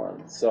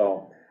 41.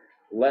 So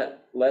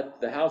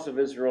let the house of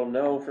Israel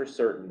know for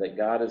certain that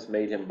God has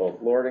made him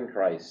both Lord and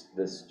Christ,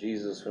 this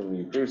Jesus whom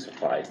you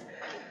crucified.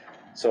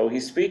 So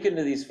he's speaking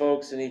to these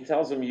folks and he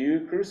tells them,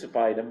 you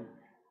crucified him.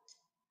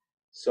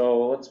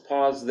 So let's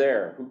pause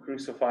there. Who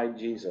crucified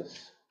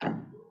Jesus?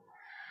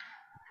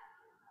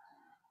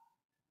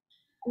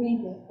 We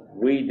did.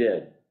 We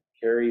did.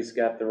 Carrie's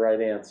got the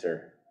right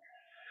answer.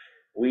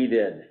 We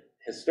did.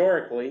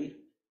 Historically,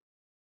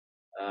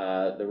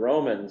 the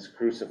Romans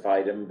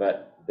crucified him,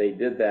 but they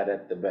did that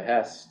at the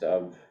behest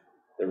of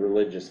the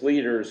religious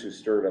leaders who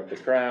stirred up the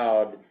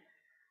crowd.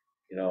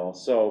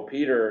 So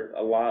Peter,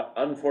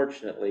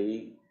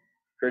 unfortunately,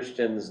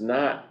 Christians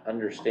not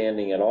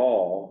understanding at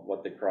all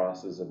what the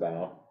cross is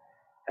about,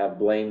 have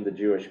blamed the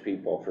Jewish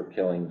people for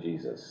killing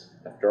Jesus.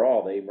 After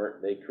all,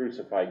 they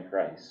crucified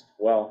Christ.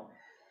 Well,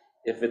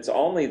 if it's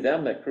only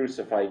them that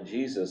crucified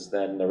Jesus,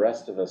 then the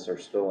rest of us are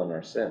still in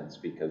our sins,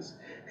 because,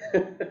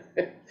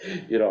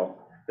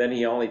 then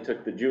he only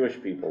took the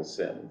Jewish people's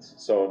sins.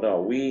 So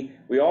no, we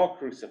all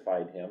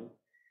crucified him.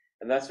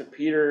 And that's what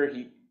Peter,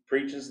 he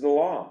preaches the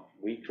law.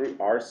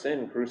 Our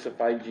sin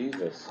crucified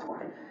Jesus.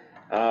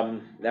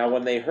 Now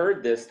when they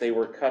heard this, they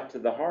were cut to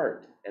the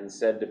heart and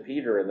said to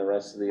Peter and the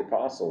rest of the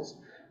apostles,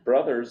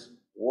 "Brothers,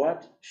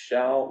 what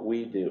shall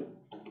we do?"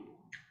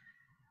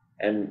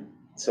 And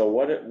so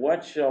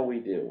what shall we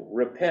do?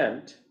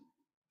 Repent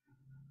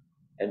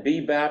and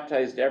be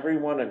baptized, every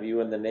one of you,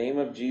 in the name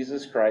of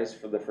Jesus Christ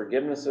for the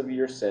forgiveness of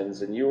your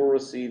sins, and you will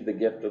receive the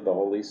gift of the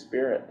Holy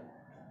Spirit.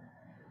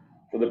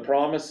 For the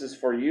promise is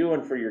for you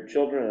and for your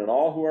children and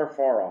all who are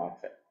far off,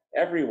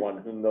 everyone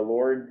whom the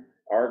Lord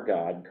our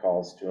God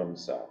calls to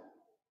himself.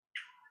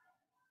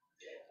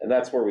 And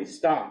that's where we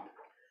stop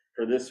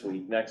for this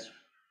week.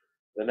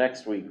 The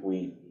next week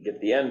we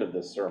get the end of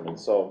this sermon.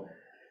 So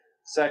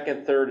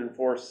second, third, and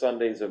fourth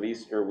Sundays of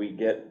Easter, we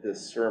get this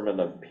sermon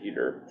of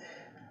Peter.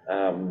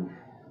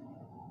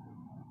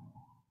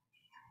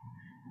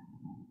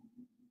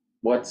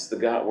 Where's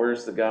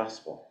the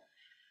gospel?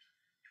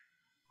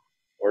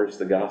 Where's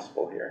the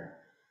gospel here?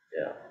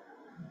 Yeah.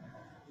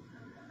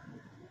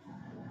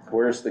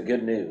 Where's the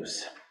good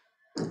news?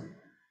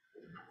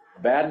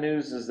 Bad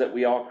news is that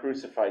we all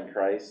crucified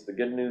Christ. The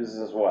good news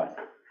is what?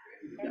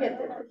 You get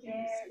the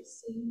forgiveness of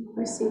sin,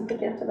 receive the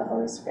gift of the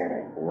Holy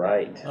Spirit.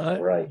 Right,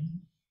 What? right.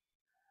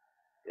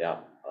 Yeah.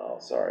 Oh,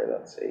 sorry,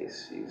 that's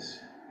Ace.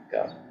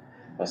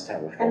 Must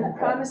have a phone And the call.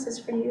 promise is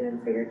for you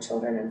and for your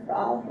children and for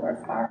all who are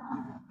far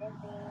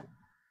off.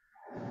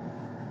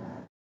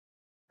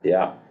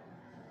 Yeah.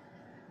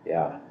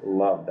 Yeah,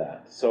 love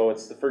that. So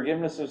it's the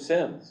forgiveness of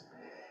sins.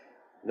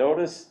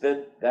 Notice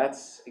that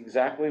that's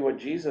exactly what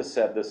Jesus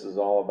said this is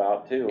all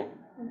about too,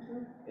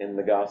 in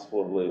the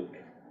Gospel of Luke.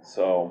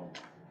 So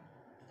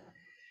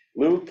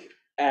Luke,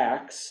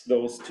 Acts,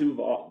 those two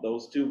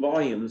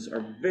volumes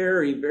are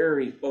very,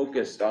 very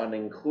focused on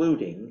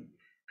including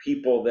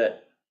people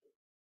that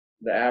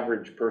the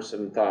average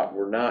person thought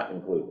were not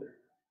included.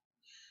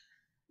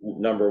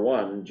 Number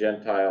one,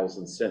 Gentiles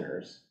and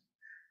sinners,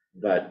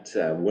 but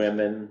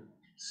women,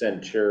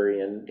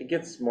 centurion, it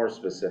gets more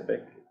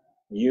specific.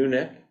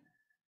 Eunuch,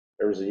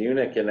 there was a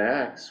eunuch in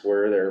Acts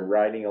where they're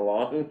riding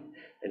along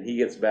and he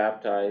gets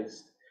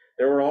baptized.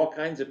 There were all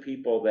kinds of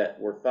people that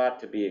were thought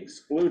to be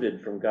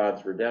excluded from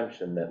God's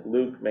redemption that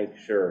Luke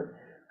makes sure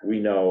we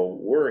know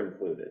were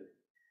included.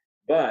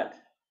 But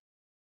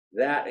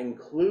that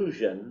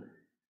inclusion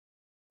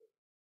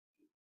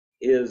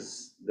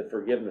is the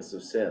forgiveness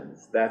of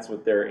sins. That's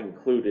what they're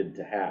included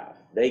to have.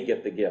 They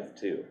get the gift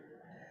too.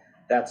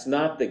 That's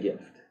not the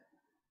gift.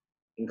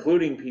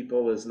 Including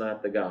people is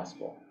not the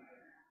gospel,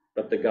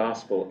 but the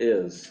gospel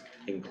is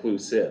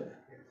inclusive.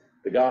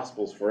 The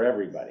gospel's for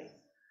everybody,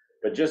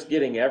 but just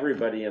getting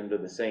everybody into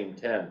the same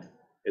tent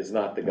is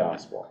not the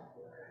gospel.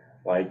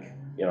 Like,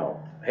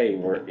 hey,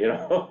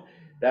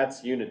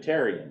 that's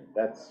Unitarian,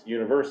 that's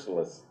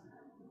Universalist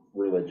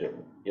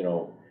religion,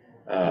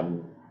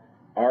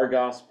 Our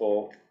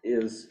gospel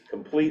is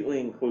completely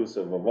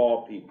inclusive of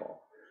all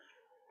people,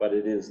 but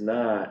it is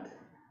not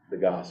the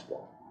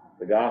gospel.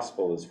 The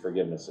gospel is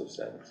forgiveness of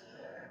sins.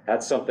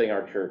 That's something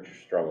our church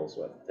struggles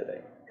with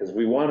today, because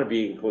we want to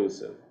be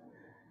inclusive.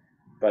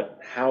 But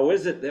how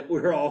is it that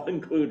we're all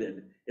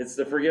included? It's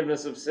the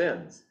forgiveness of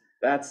sins.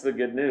 That's the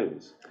good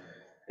news.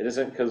 It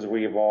isn't because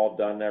we've all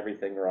done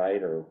everything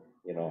right, or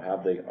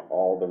have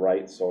all the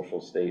right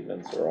social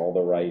statements or all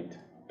the right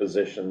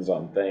positions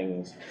on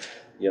things.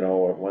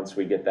 Or once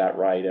we get that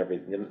right,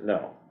 everything.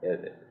 No,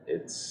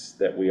 it's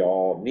that we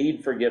all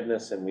need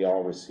forgiveness and we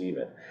all receive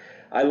it.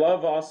 I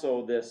love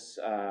also this.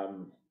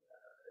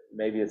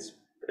 Maybe it's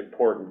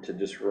important to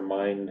just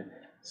remind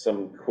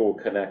some cool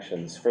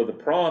connections for the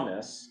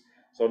promise.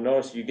 So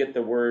notice you get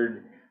the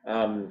word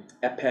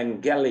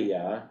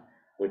epangelia,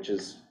 which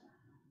is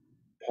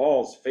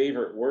Paul's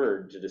favorite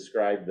word to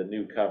describe the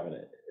new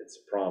covenant. It's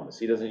a promise.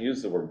 He doesn't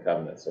use the word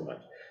covenant so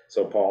much.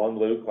 So Paul and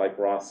Luke, like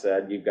Ross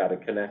said, you've got a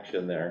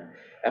connection there.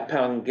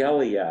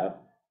 Epangelia,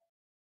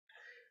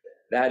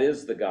 that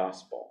is the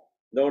gospel.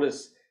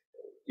 Notice,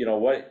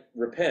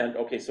 repent.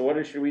 Okay, so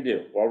what should we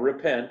do? Well,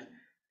 repent.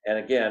 And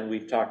again,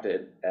 we've talked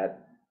a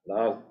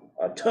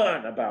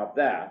ton about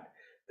that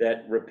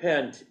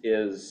repent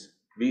is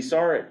be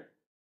sorry,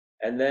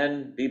 and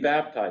then be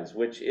baptized,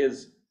 which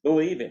is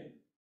believing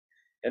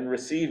and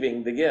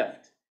receiving the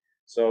gift.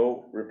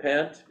 So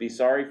repent, be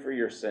sorry for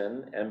your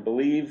sin, and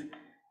believe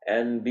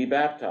and be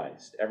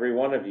baptized, every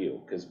one of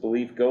you, because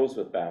belief goes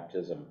with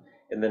baptism,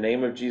 in the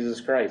name of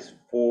Jesus Christ.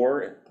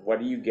 For what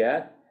do you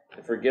get?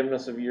 The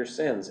forgiveness of your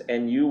sins,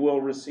 and you will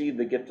receive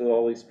the gift of the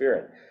Holy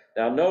Spirit.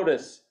 Now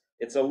notice,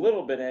 it's a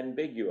little bit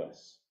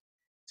ambiguous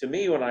to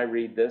me when I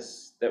read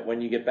this, that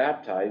when you get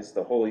baptized,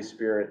 the Holy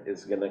Spirit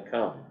is going to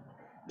come.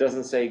 It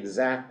doesn't say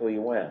exactly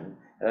when,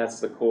 and that's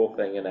the cool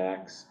thing in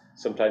Acts.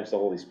 Sometimes the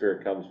Holy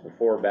Spirit comes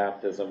before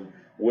baptism,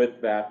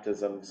 with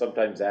baptism,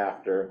 sometimes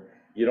after.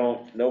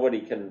 Nobody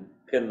can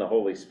pin the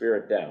Holy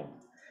Spirit down.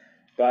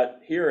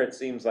 But here it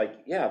seems like,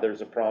 yeah,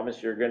 there's a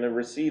promise you're gonna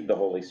receive the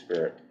Holy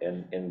Spirit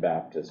in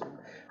baptism.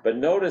 But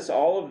notice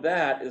all of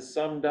that is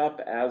summed up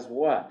as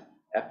what?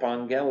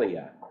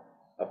 Evangelia,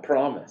 a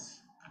promise.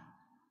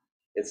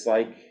 It's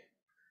like,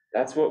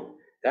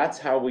 that's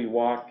how we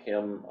walk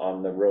him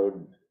on the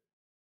road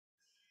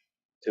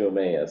to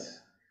Emmaus.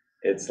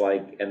 It's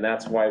like, and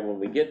that's why when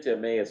we get to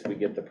Emmaus, we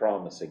get the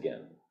promise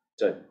again,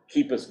 to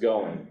keep us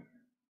going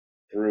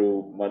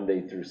through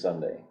Monday through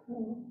Sunday.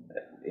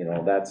 You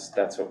know,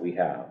 that's what we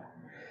have.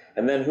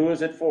 And then who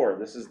is it for?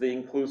 This is the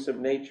inclusive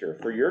nature.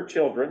 For your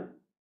children,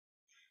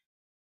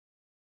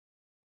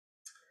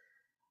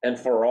 and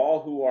for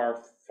all who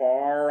are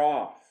far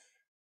off.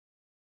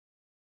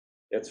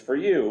 It's for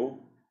you,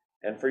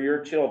 and for your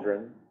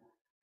children,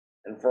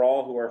 and for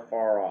all who are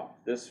far off.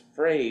 This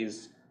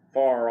phrase,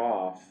 far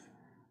off,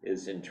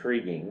 is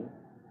intriguing.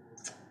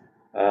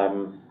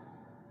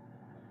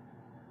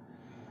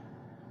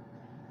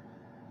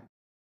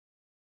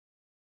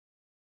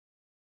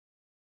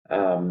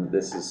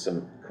 This is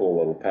some cool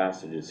little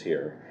passages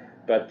here,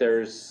 but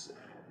there's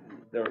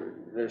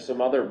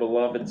some other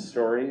beloved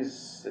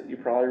stories that you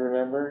probably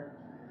remember.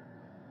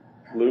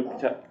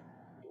 Luke,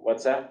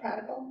 what's that?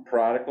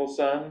 Prodigal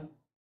son.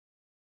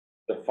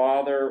 The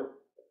father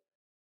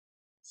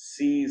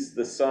sees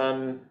the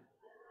son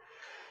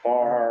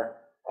far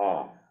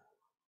off.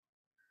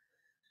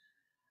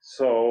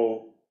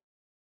 So,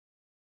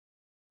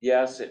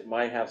 yes, it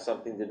might have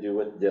something to do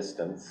with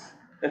distance,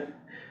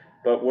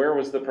 but where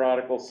was the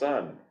prodigal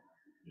son?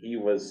 He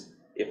was,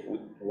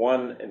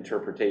 one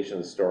interpretation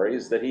of the story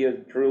is that he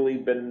had truly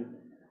been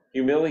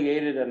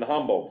humiliated and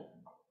humbled,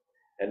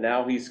 and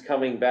now he's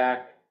coming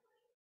back,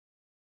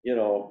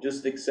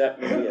 just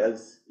accept me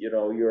as,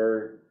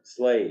 your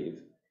slave.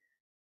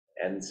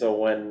 And so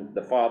when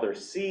the father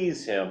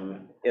sees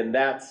him in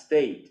that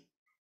state,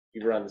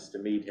 he runs to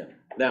meet him.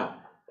 Now,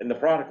 in the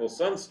prodigal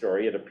son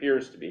story, it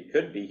appears to be,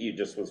 could be, he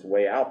just was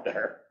way out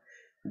there.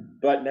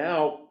 But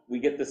now we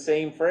get the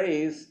same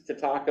phrase to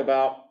talk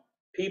about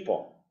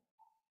people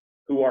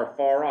who are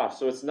far off.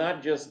 So it's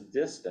not just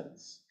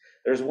distance.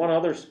 There's one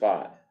other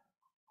spot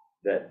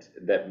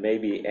that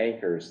maybe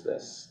anchors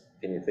this.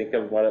 Can you think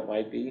of what it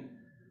might be?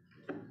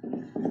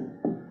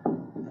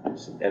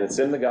 And it's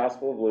in the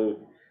Gospel of Luke.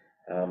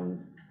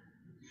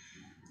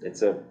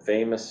 It's a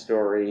famous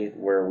story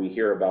where we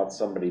hear about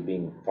somebody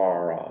being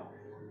far off.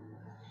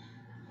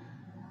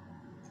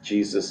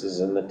 Jesus is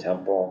in the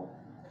temple,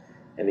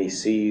 and he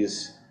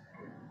sees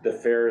the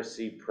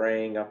Pharisee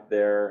praying up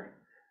there.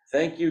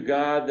 Thank you,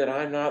 God, that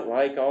I'm not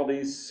like all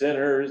these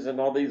sinners and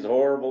all these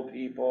horrible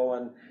people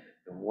and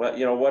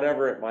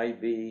whatever it might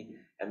be.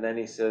 And then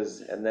he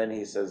says,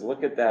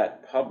 look at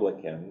that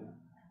publican,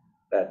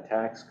 that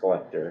tax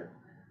collector,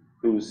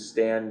 who's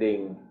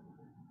standing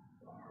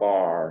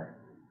far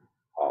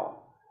off.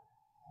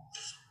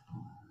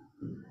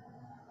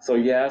 So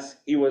yes,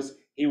 he was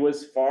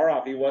far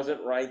off. He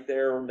wasn't right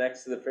there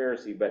next to the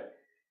Pharisee, but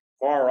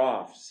far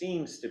off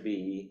seems to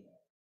be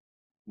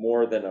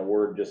more than a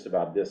word just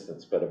about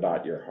distance, but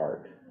about your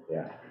heart.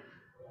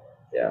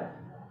 Yeah.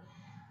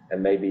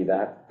 And maybe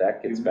that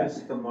gets back. You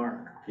missed the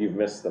mark. You've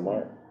missed the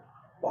mark.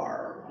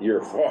 Far.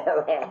 You're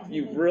far off.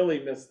 You've really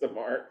missed the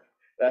mark.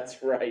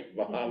 That's right,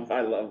 Mom.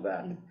 I love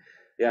that.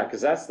 Yeah,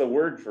 because that's the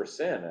word for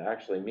sin. It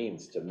actually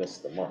means to miss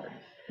the mark.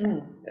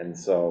 And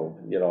so,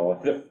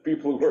 the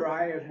people who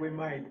Try as we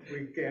might,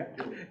 we can't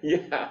do it.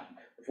 yeah,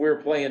 if we were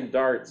playing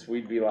darts,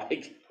 we'd be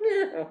like,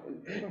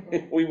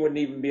 we wouldn't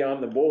even be on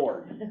the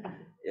board.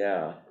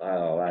 Yeah,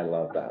 I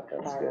love that.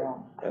 That's good.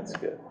 That's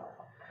good.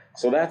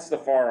 So that's the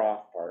far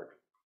off part.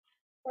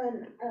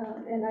 When,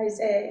 in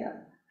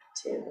Isaiah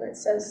 2, it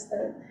says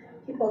that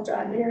people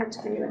draw near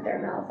to me with their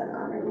mouth and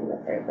honor me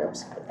with their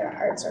lips, but their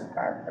hearts are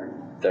far from me.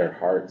 Their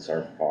hearts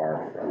are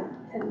far from.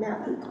 And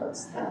Matthew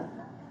quotes that.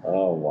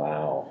 Oh,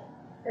 wow.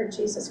 Or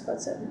Jesus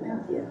quotes it in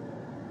Matthew.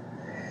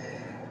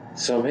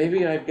 So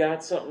maybe I've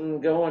got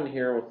something going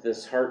here with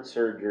this heart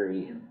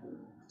surgery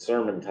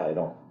sermon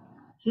title.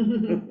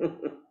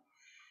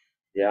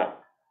 Yeah.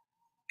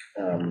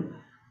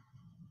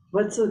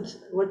 What's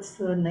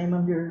the name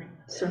of your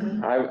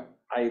sermon?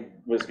 I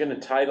was gonna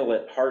title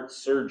it Heart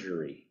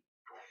Surgery,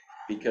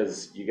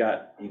 because you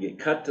get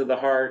cut to the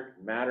heart,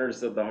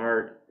 matters of the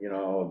heart,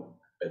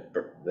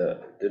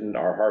 didn't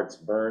our hearts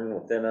burn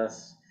within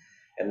us?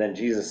 And then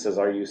Jesus says,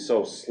 are you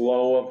so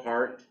slow of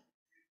heart?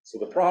 So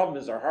the problem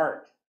is our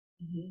heart.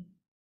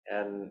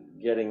 And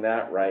getting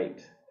that right.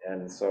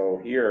 And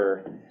so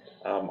here,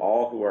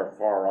 all who are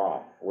far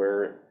off,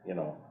 where,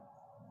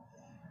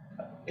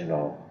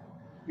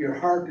 Your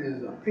heart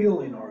is a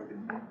feeling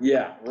organ,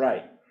 yeah,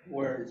 right.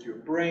 whereas your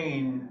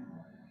brain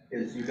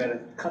is, you gotta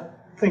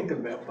think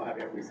about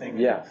everything.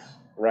 Yes,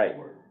 right,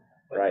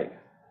 right.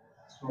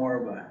 It's more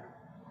of a,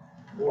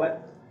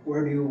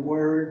 where do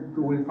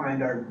we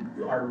find our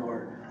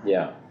Lord?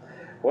 Yeah.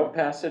 What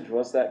passage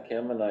was that,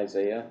 Kim, in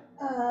Isaiah?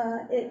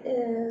 It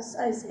is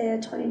Isaiah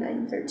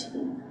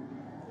 29:13.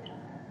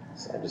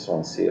 So I just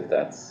want to see if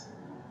that's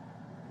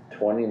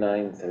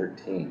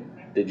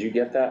 29:13. Did you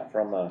get that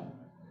from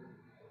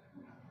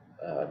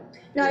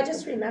No, I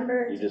just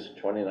remembered, You just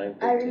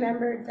 29:13. I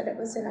remembered that it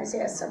was in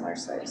Isaiah somewhere,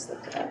 so I just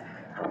looked it up.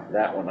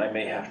 That one I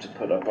may have to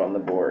put up on the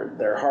board.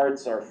 Their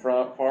hearts are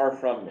far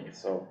from me.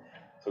 So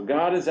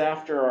God is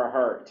after our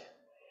heart.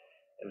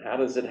 And how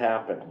does it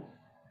happen?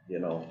 You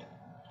know?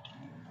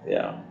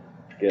 Yeah,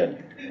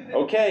 good.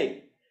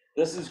 Okay,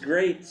 this is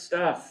great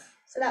stuff.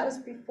 So that was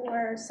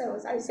before, so it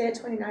was Isaiah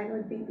 29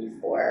 would be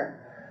before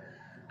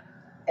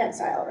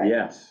exile, right?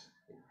 Yes,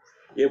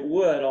 it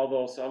would,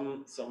 although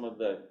some of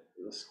the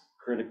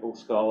critical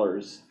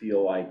scholars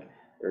feel like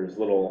there's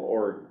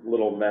little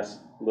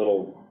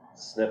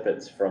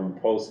snippets from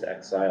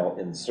post-exile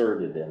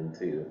inserted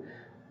into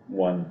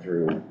 1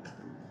 through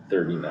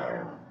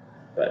 39,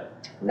 but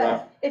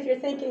not, But if you're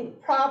thinking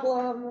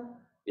problem,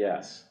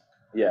 yes,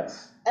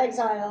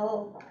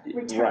 exile,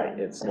 return. right,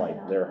 it's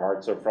like their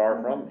hearts are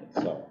far from me,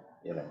 so,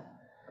 you know,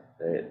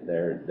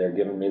 they're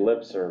giving me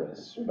lip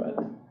service, but,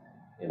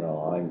 you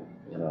know,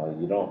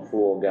 you don't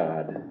fool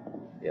God,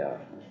 yeah.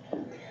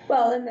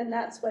 Well, and then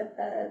that's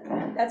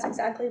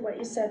exactly what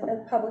you said,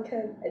 the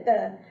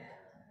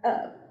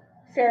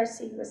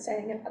Pharisee was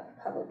saying about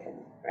the publican,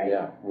 right?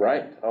 Yeah,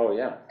 right, oh,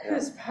 yeah.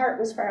 Whose heart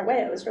was far away,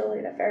 it was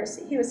really the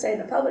Pharisee. He was saying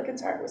the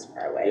publican's heart was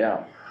far away.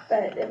 Yeah,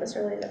 But it was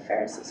really the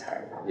Pharisee's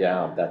heart.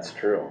 yeah, that's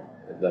true,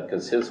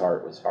 because his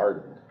heart was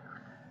hardened,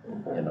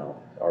 you know,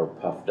 or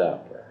puffed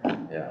up,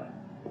 yeah.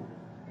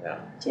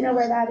 Do you know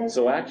where that is?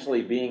 So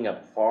actually being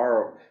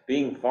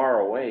far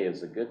away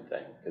is a good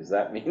thing, because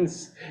that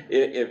means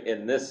if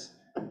in this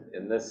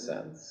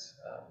sense,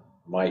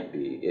 might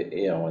be,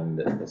 you know, in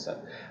the sense,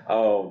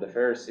 oh, the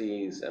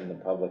Pharisees and the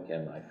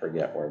publican, I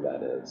forget where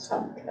that is.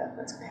 Oh, okay,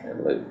 that's okay.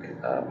 In Luke,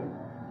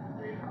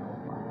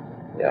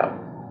 yeah.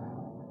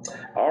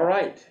 All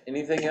right,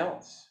 anything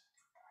else?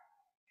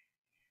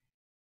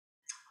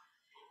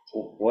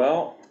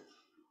 Well,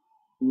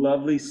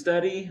 lovely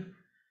study.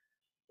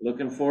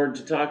 Looking forward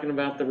to talking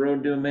about the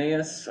road to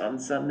Emmaus on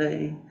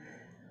Sunday.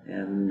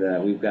 And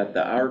we've got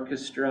the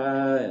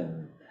orchestra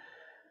and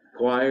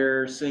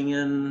choir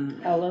singing.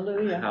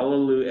 Hallelujah.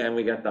 Hallelujah. And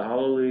we got the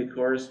hallelujah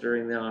chorus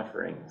during the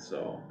offering.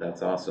 So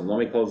that's awesome. Let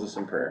me close this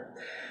in prayer.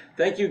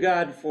 Thank you,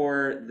 God,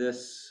 for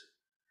this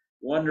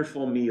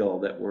wonderful meal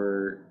that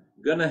we're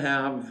going to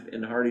have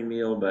in Hearty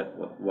Meal,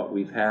 but what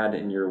we've had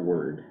in your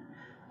word.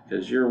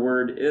 Because your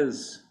word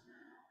is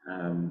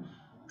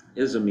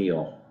a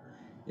meal,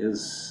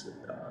 is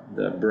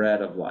the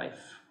bread of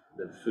life,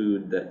 the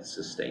food that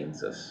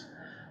sustains us.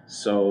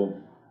 So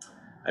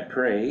I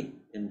pray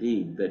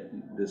indeed that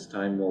this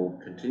time will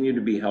continue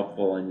to be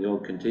helpful, and you'll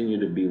continue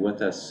to be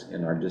with us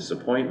in our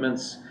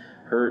disappointments,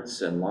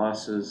 hurts, and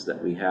losses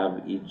that we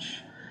have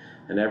each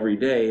and every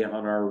day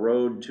on our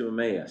road to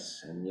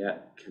Emmaus, and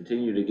yet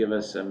continue to give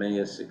us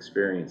Emmaus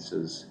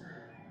experiences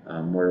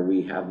where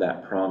we have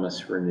that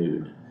promise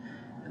renewed.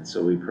 And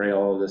so we pray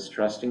all of this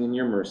trusting in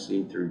your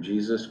mercy through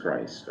Jesus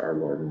Christ, our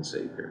Lord and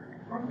Savior.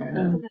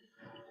 Amen.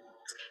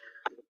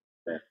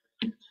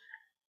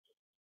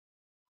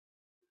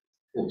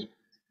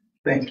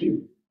 Thank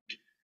you.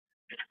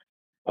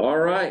 All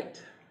right,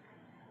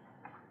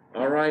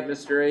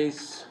 Mr.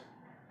 Ace.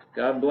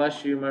 God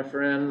bless you, my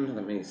friend.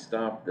 Let me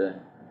stop the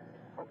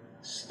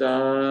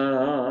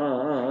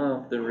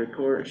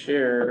record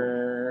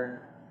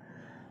share.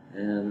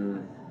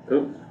 And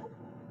oop.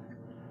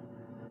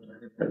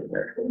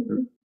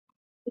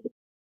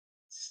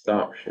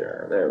 Stop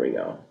share. There we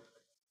go.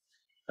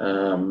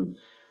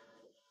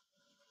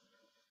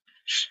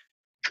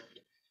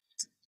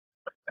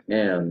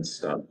 And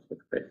stop the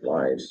quick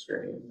live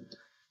stream.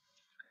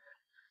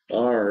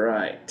 All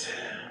right.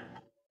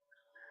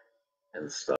 And stop.